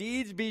your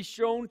deeds be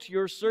shown to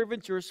your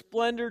servants, your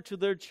splendor to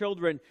their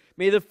children.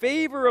 May the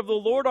favor of the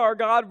Lord our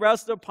God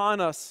rest upon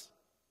us.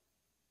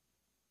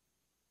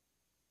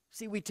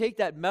 See, we take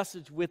that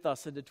message with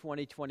us into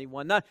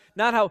 2021. Not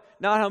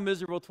how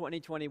miserable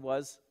 2020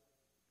 was.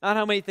 Not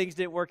how many things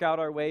didn't work out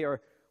our way,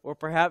 or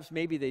perhaps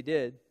maybe they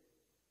did.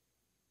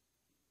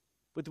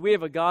 But we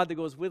have a God that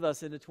goes with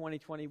us into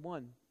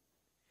 2021.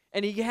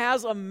 And he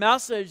has a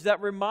message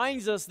that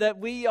reminds us that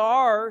we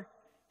are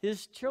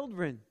his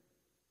children.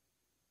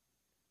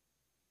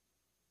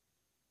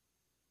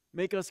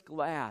 Make us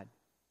glad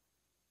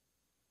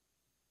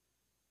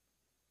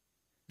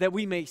that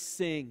we may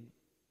sing.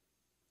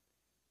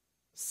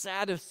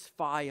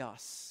 Satisfy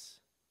us.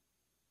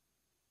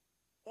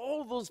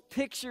 All those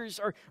pictures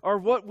are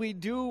what we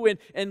do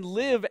and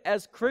live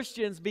as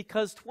Christians,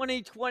 because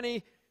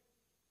 2020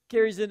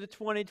 carries into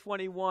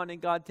 2021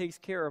 and God takes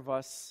care of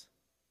us.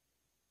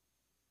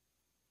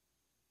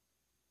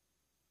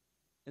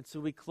 And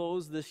so we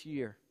close this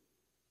year,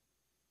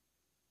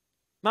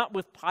 not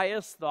with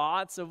pious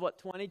thoughts of what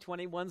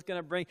 2021 is going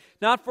to bring,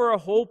 not for a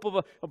hope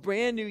of a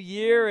brand new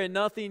year and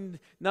nothing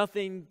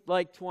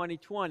like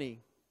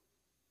 2020,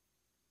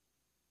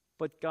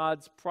 but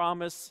God's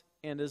promise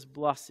and his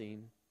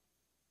blessing.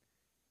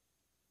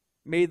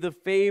 May the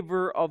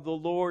favor of the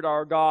Lord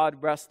our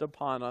God rest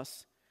upon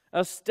us.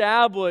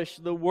 Establish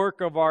the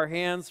work of our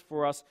hands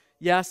for us.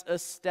 Yes,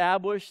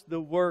 establish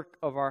the work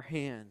of our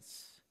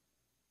hands.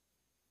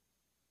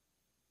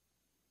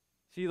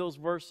 See, those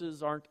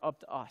verses aren't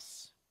up to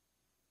us.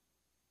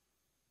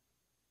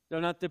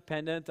 They're not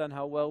dependent on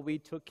how well we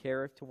took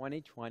care of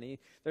 2020.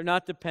 They're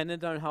not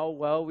dependent on how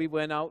well we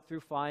went out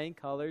through flying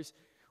colors,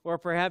 or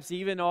perhaps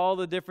even all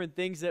the different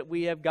things that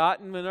we have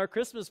gotten in our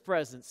Christmas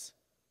presents.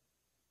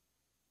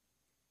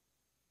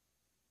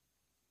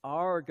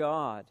 Our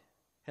God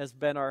has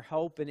been our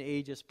help in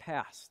ages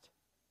past.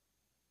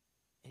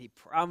 And he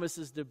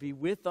promises to be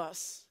with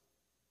us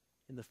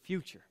in the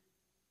future.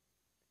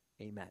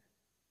 Amen.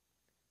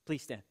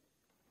 Please stand.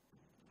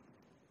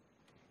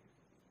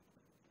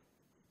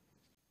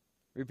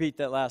 Repeat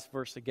that last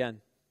verse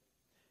again.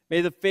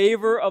 May the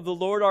favor of the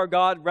Lord our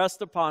God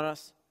rest upon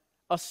us.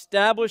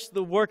 Establish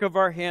the work of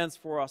our hands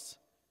for us.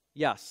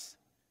 Yes,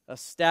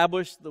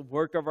 establish the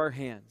work of our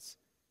hands.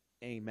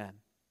 Amen.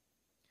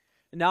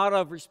 And now, out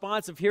of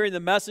response of hearing the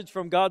message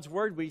from God's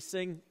word, we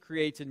sing,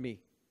 Create in Me.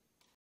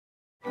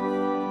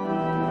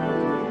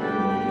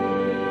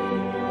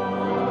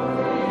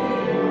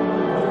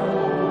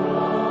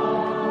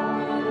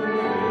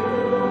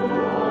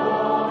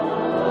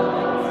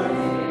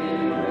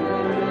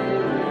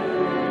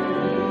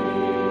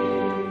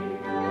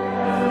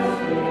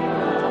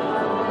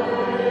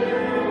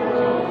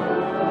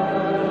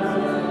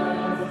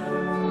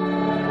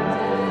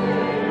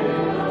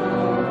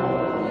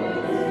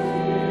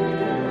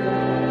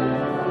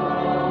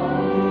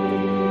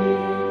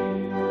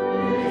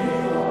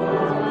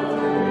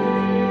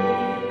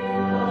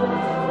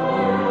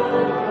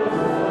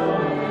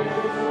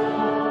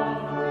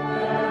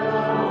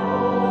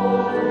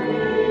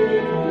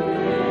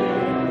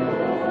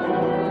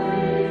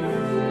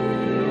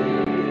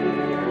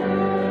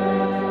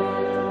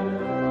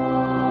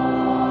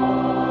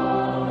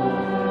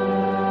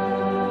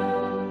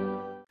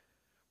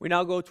 We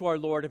now go to our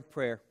Lord in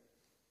prayer.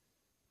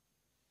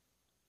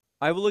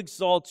 I will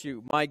exalt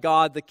you, my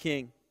God the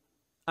King.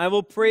 I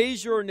will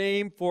praise your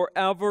name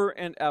forever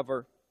and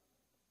ever.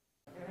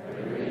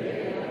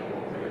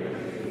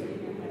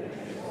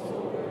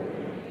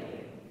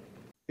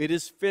 It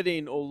is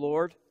fitting, O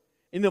Lord,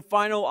 in the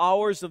final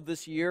hours of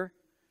this year,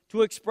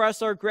 to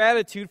express our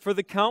gratitude for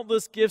the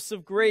countless gifts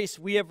of grace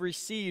we have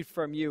received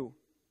from you.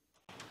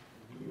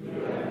 You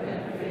have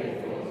been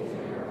faithful to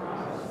your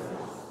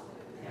promises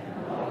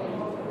and loving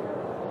toward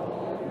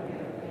all you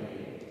have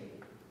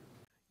made.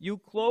 You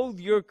clothe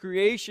your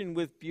creation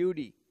with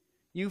beauty.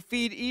 You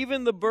feed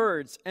even the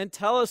birds and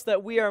tell us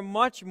that we are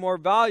much more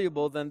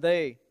valuable than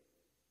they.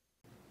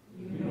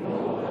 You know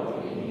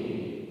what we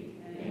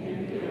need, and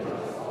you give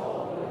us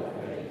all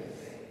good things.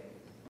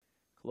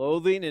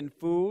 Clothing and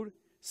food,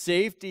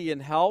 safety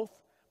and health,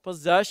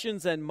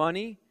 possessions and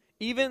money,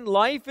 even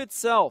life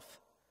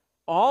itself.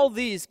 All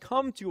these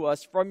come to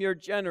us from your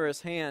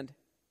generous hand.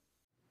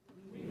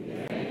 We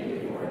thank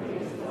you for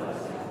these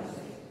blessings,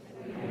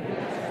 and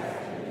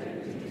ask you to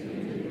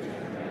continue to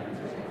grant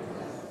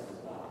us.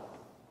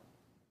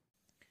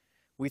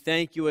 We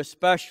thank you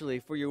especially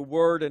for your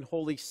word and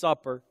holy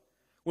supper,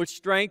 which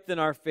strengthen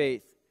our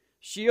faith,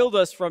 shield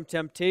us from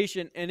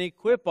temptation, and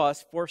equip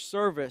us for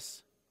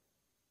service.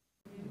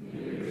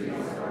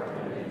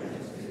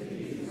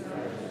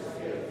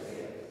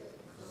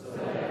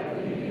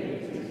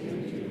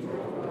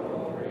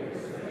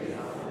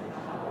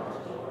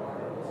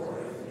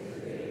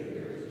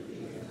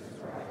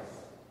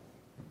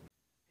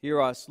 Hear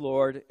us,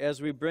 Lord,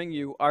 as we bring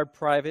you our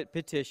private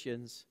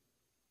petitions.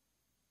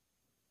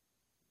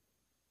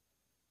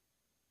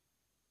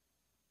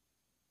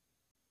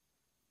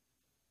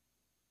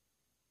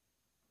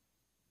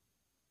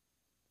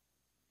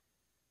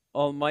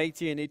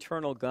 Almighty and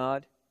eternal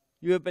God,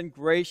 you have been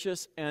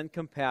gracious and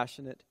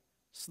compassionate,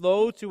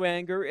 slow to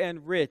anger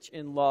and rich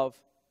in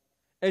love.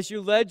 As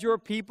you led your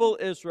people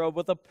Israel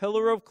with a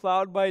pillar of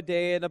cloud by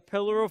day and a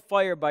pillar of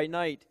fire by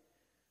night,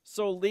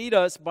 so lead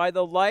us by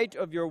the light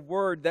of your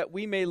word, that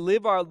we may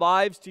live our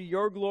lives to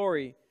your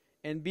glory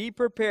and be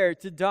prepared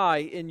to die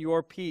in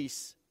your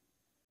peace.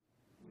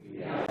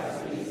 We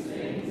ask these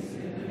things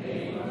in the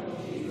name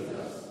of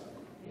Jesus.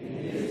 In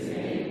his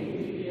name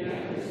we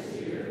began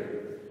this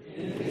year.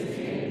 In his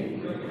name we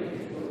bring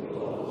it to a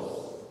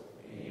close.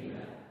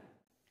 Amen.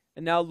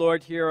 And now,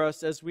 Lord, hear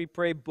us as we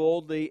pray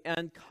boldly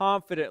and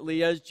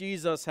confidently as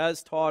Jesus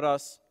has taught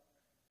us.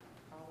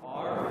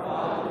 Our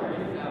Father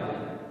in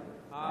heaven,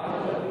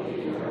 hallowed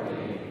be your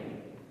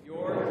name.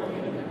 Your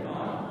kingdom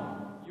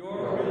come,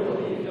 your will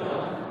be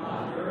done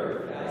on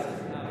earth as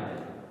in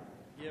heaven.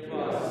 Give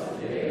us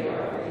today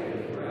our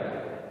daily bread.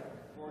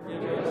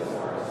 Forgive us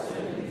our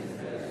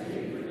sins as we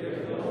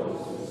forgive those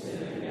who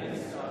sin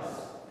against us.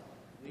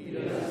 Lead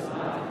us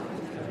not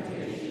into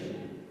temptation,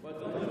 but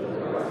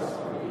deliver us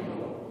from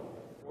evil.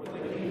 For the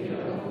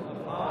kingdom, the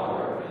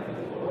power, and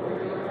the glory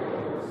are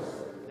yours,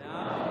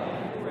 now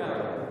and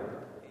forever.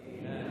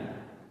 Amen.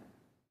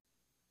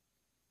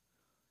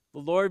 The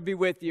Lord be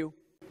with you.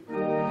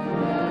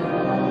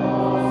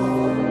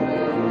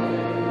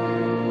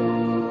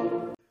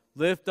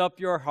 Lift up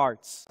your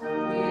hearts.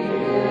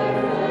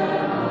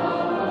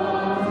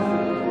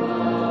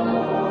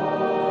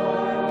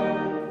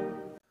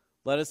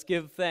 Let us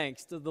give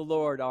thanks to the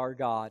Lord our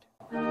God.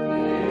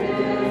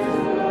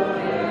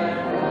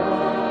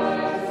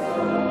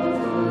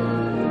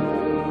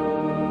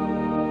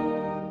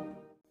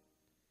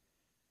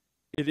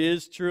 It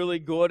is truly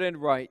good and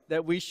right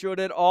that we should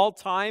at all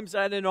times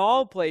and in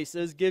all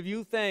places give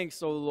you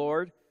thanks, O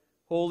Lord,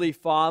 Holy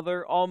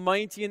Father,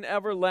 Almighty and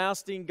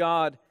everlasting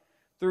God,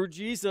 through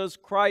Jesus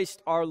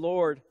Christ our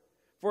Lord.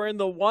 For in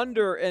the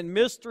wonder and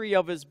mystery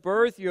of his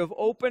birth you have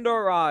opened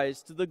our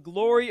eyes to the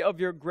glory of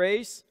your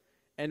grace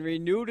and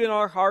renewed in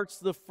our hearts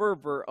the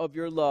fervor of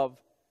your love.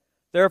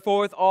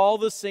 Therefore, with all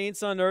the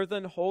saints on earth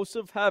and hosts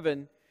of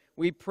heaven,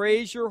 we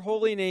praise your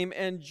holy name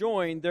and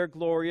join their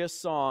glorious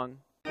song.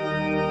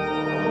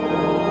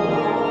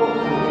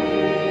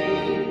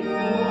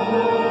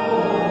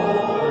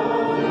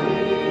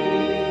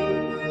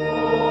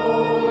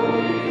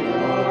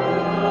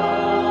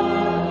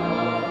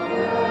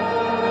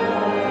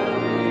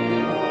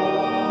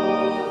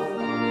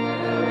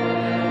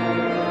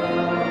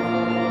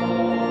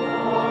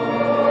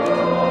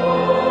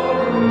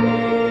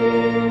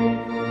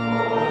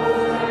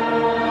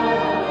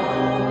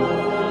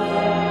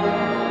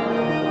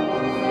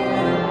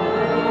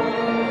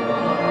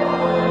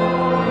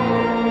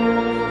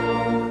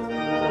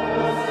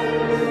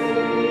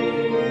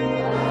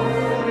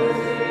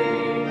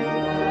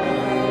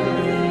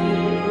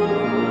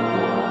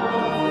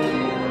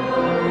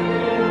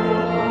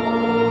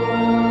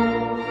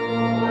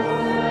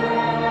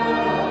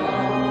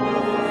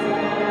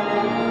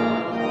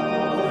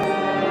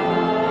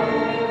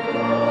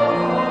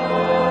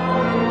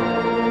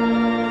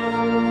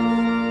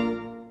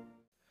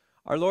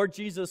 Our Lord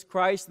Jesus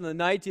Christ, in the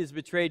night he was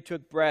betrayed,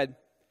 took bread.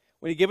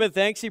 When he gave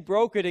thanks, he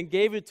broke it and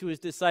gave it to his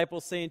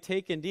disciples, saying,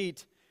 "Take and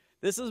eat.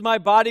 This is my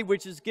body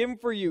which is given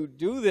for you.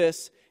 Do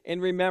this in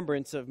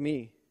remembrance of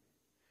me.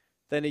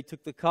 Then he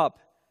took the cup,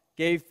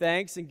 gave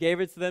thanks, and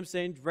gave it to them,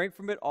 saying, Drink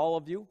from it, all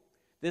of you.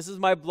 This is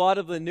my blood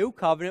of the new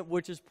covenant,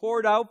 which is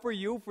poured out for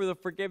you for the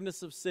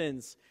forgiveness of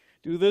sins.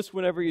 Do this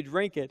whenever you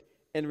drink it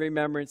in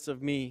remembrance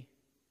of me.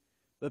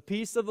 The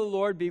peace of the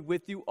Lord be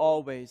with you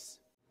always.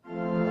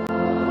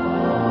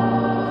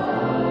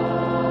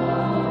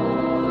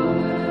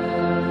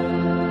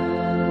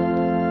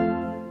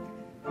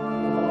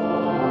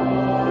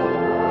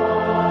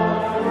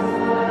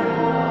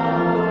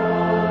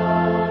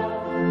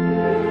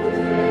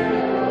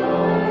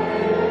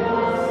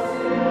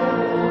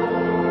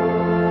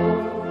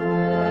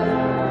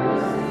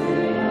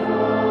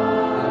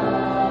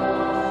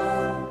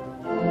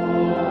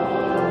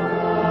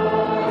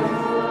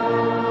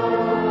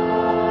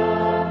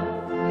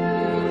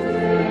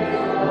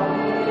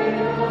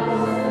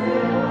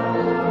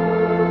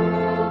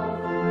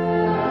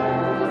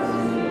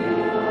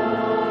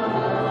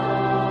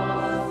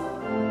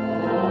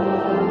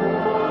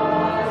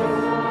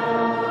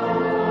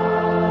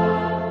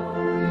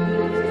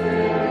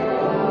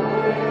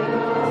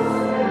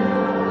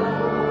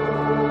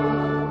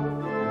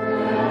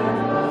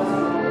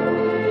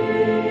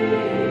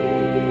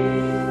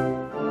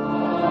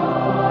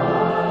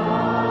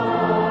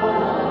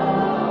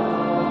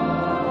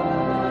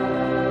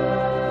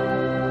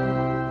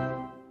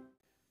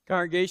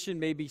 Congregation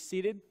may be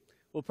seated.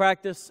 We'll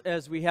practice,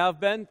 as we have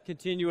been,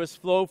 continuous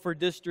flow for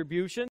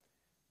distribution.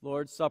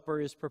 Lord's Supper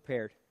is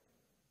prepared.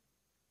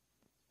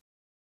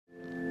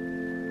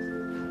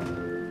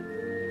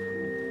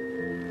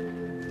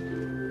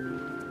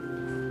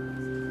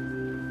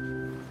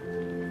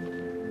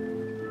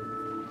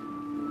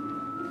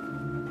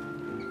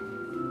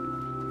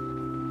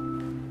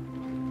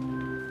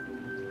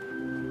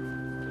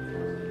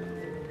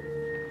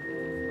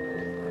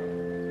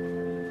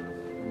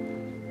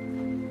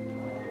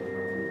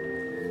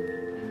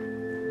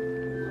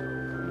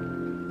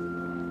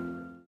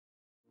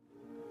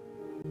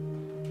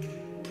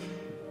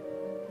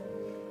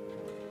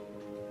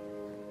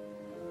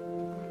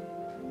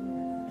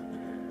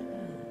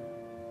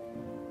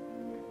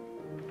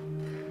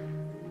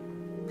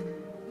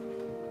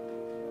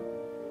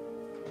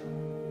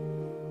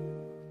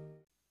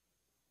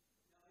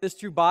 This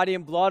true body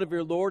and blood of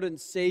your Lord and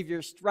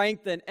Savior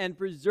strengthen and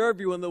preserve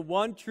you in the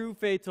one true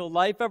faith till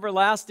life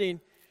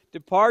everlasting.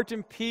 Depart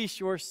in peace,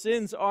 your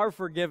sins are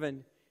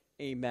forgiven.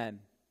 Amen.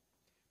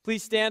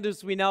 Please stand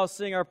as we now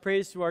sing our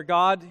praise to our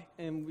God,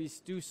 and we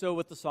do so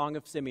with the Song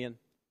of Simeon.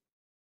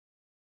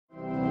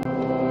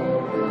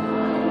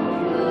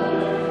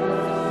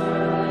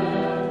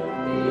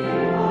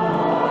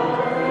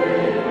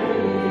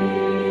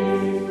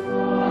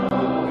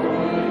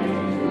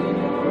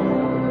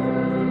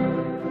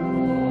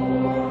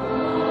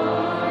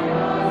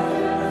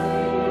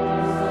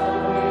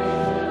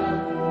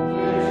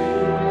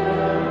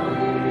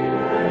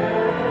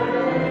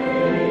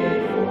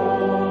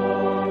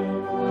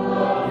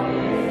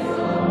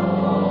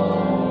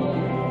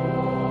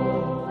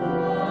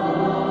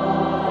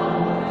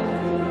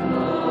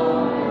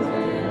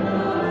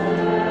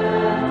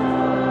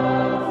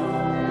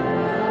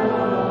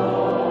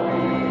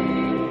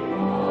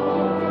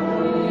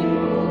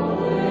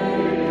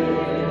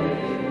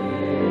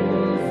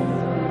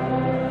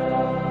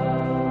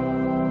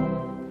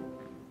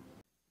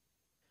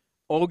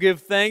 Oh,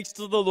 give thanks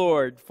to the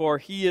Lord, for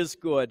he is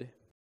good.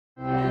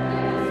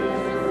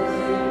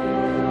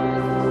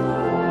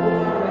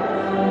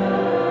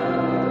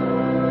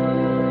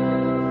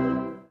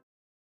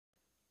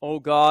 O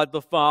God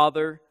the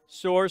Father,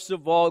 source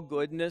of all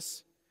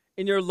goodness,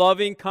 in your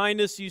loving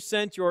kindness you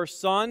sent your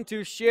Son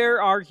to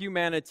share our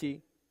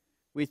humanity.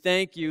 We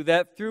thank you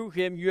that through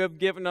him you have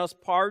given us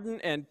pardon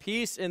and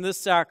peace in this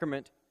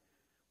sacrament.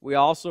 We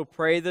also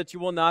pray that you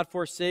will not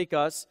forsake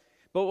us,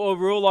 but will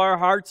rule our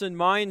hearts and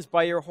minds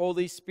by your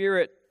Holy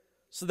Spirit,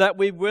 so that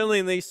we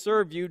willingly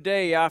serve you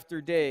day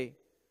after day.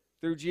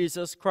 Through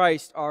Jesus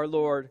Christ our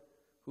Lord,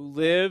 who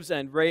lives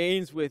and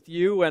reigns with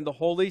you and the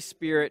Holy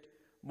Spirit,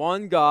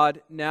 one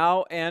God,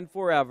 now and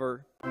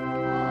forever.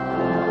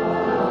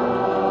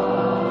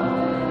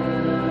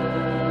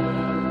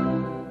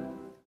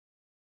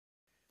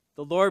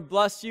 The Lord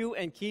bless you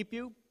and keep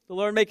you. The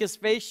Lord make his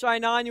face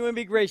shine on you and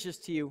be gracious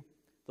to you.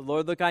 The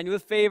Lord look on you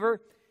with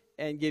favor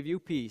and give you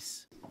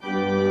peace.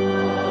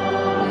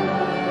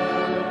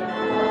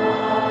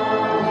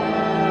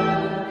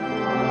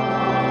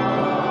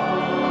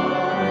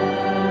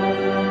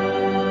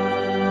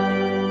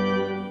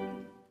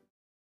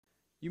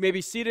 You may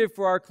be seated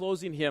for our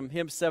closing hymn,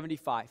 hymn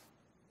 75.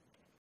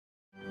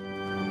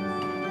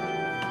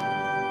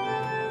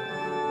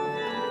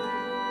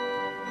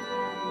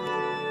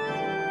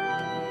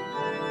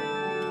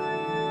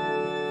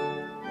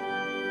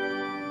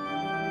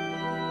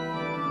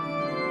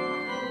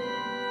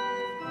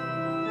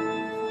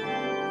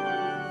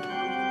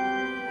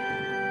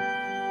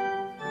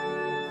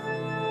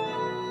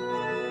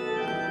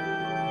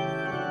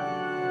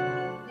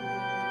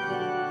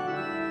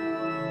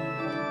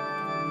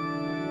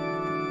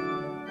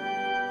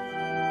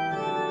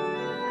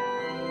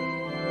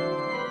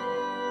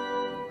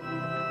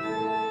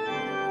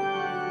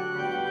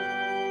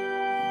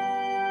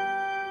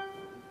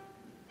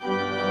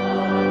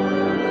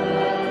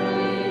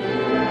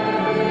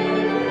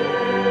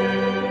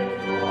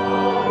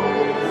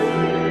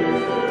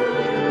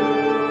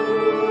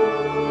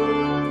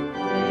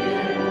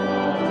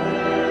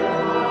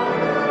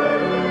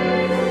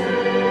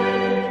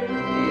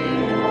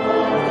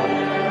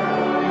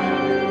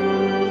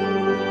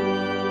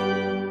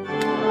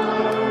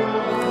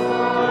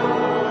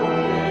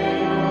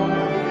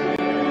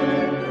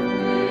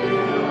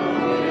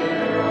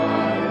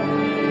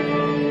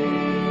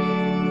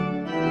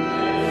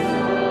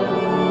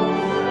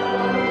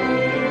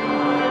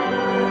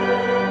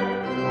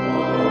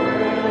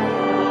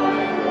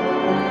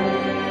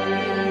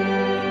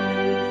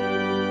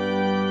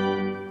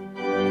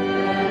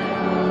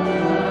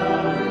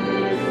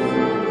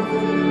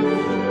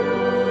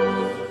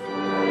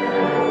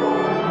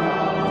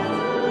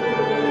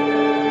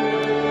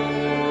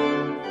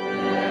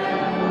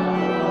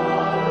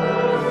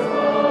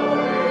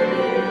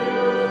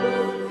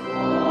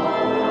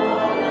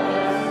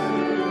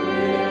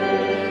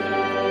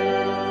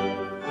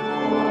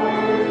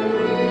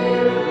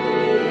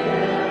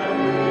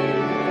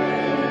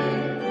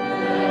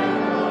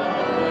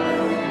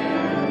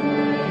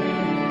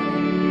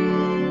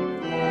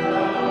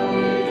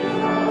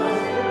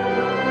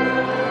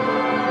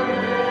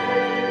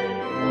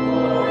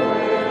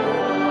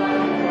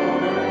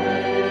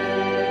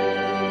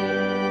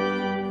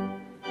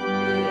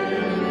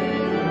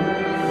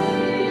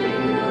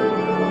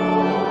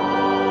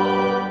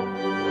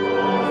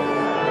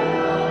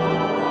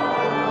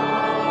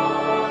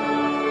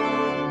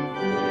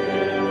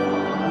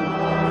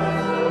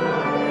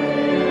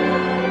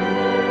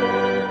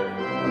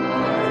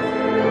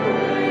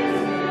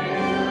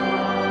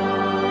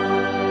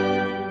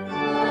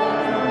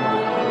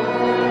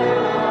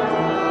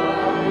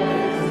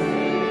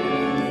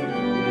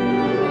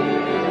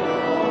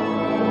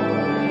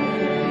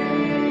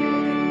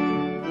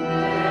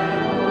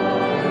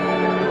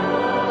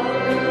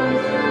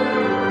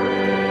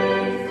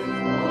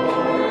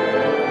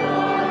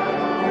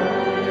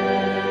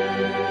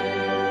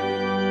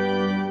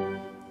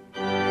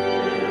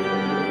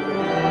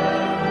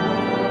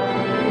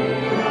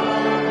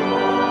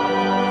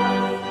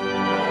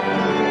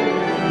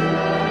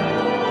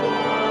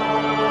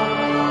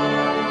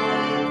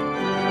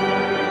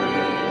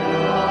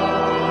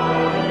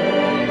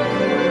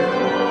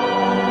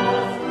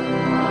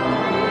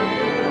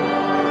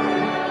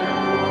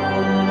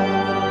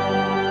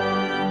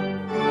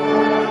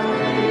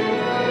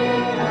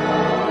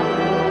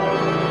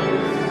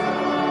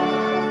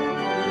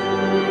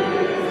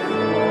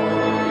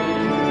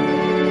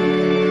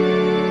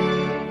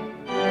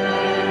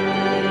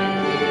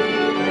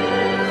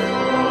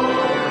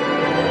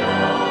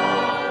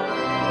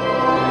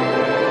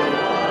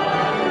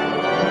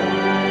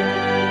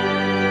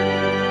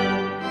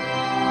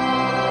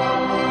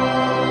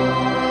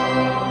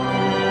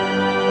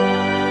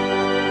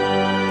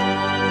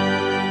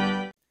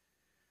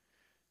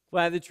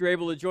 Glad that you're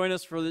able to join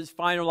us for these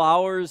final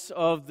hours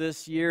of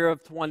this year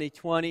of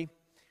 2020.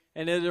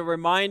 And it is a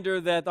reminder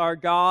that our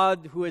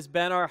God, who has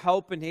been our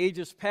help in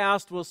ages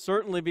past, will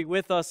certainly be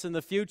with us in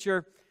the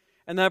future.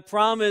 And that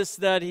promise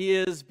that He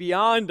is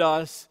beyond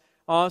us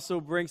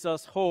also brings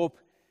us hope,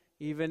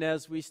 even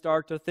as we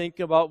start to think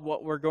about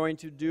what we're going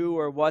to do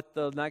or what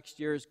the next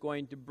year is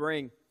going to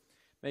bring.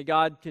 May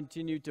God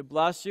continue to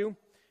bless you,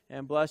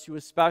 and bless you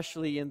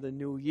especially in the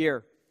new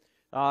year.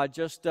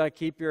 Just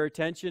keep your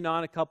attention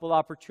on a couple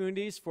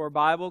opportunities for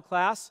Bible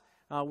class.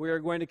 We are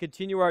going to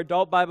continue our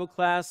adult Bible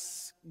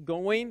class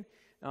going.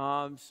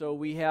 So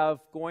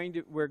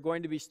we're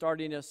going to be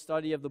starting a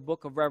study of the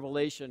book of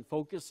Revelation,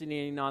 focusing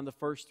in on the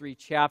first 3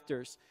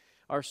 chapters.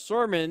 Our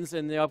sermons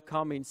in the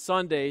upcoming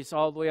Sundays,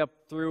 all the way up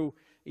through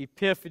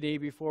Epiphany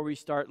before we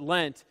start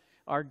Lent,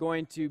 are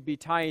going to be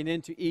tying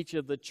into each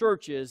of the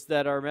churches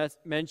that are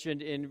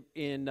mentioned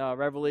in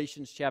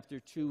Revelations chapter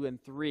 2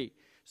 and 3.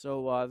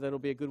 So that'll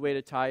be a good way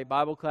to tie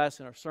Bible class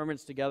and our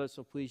sermons together,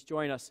 so please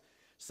join us.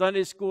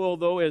 Sunday school,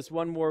 though, is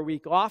one more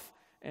week off,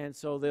 and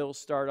so they'll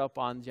start up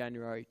on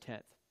January 10th.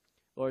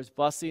 Lord's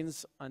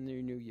blessings on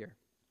your new year.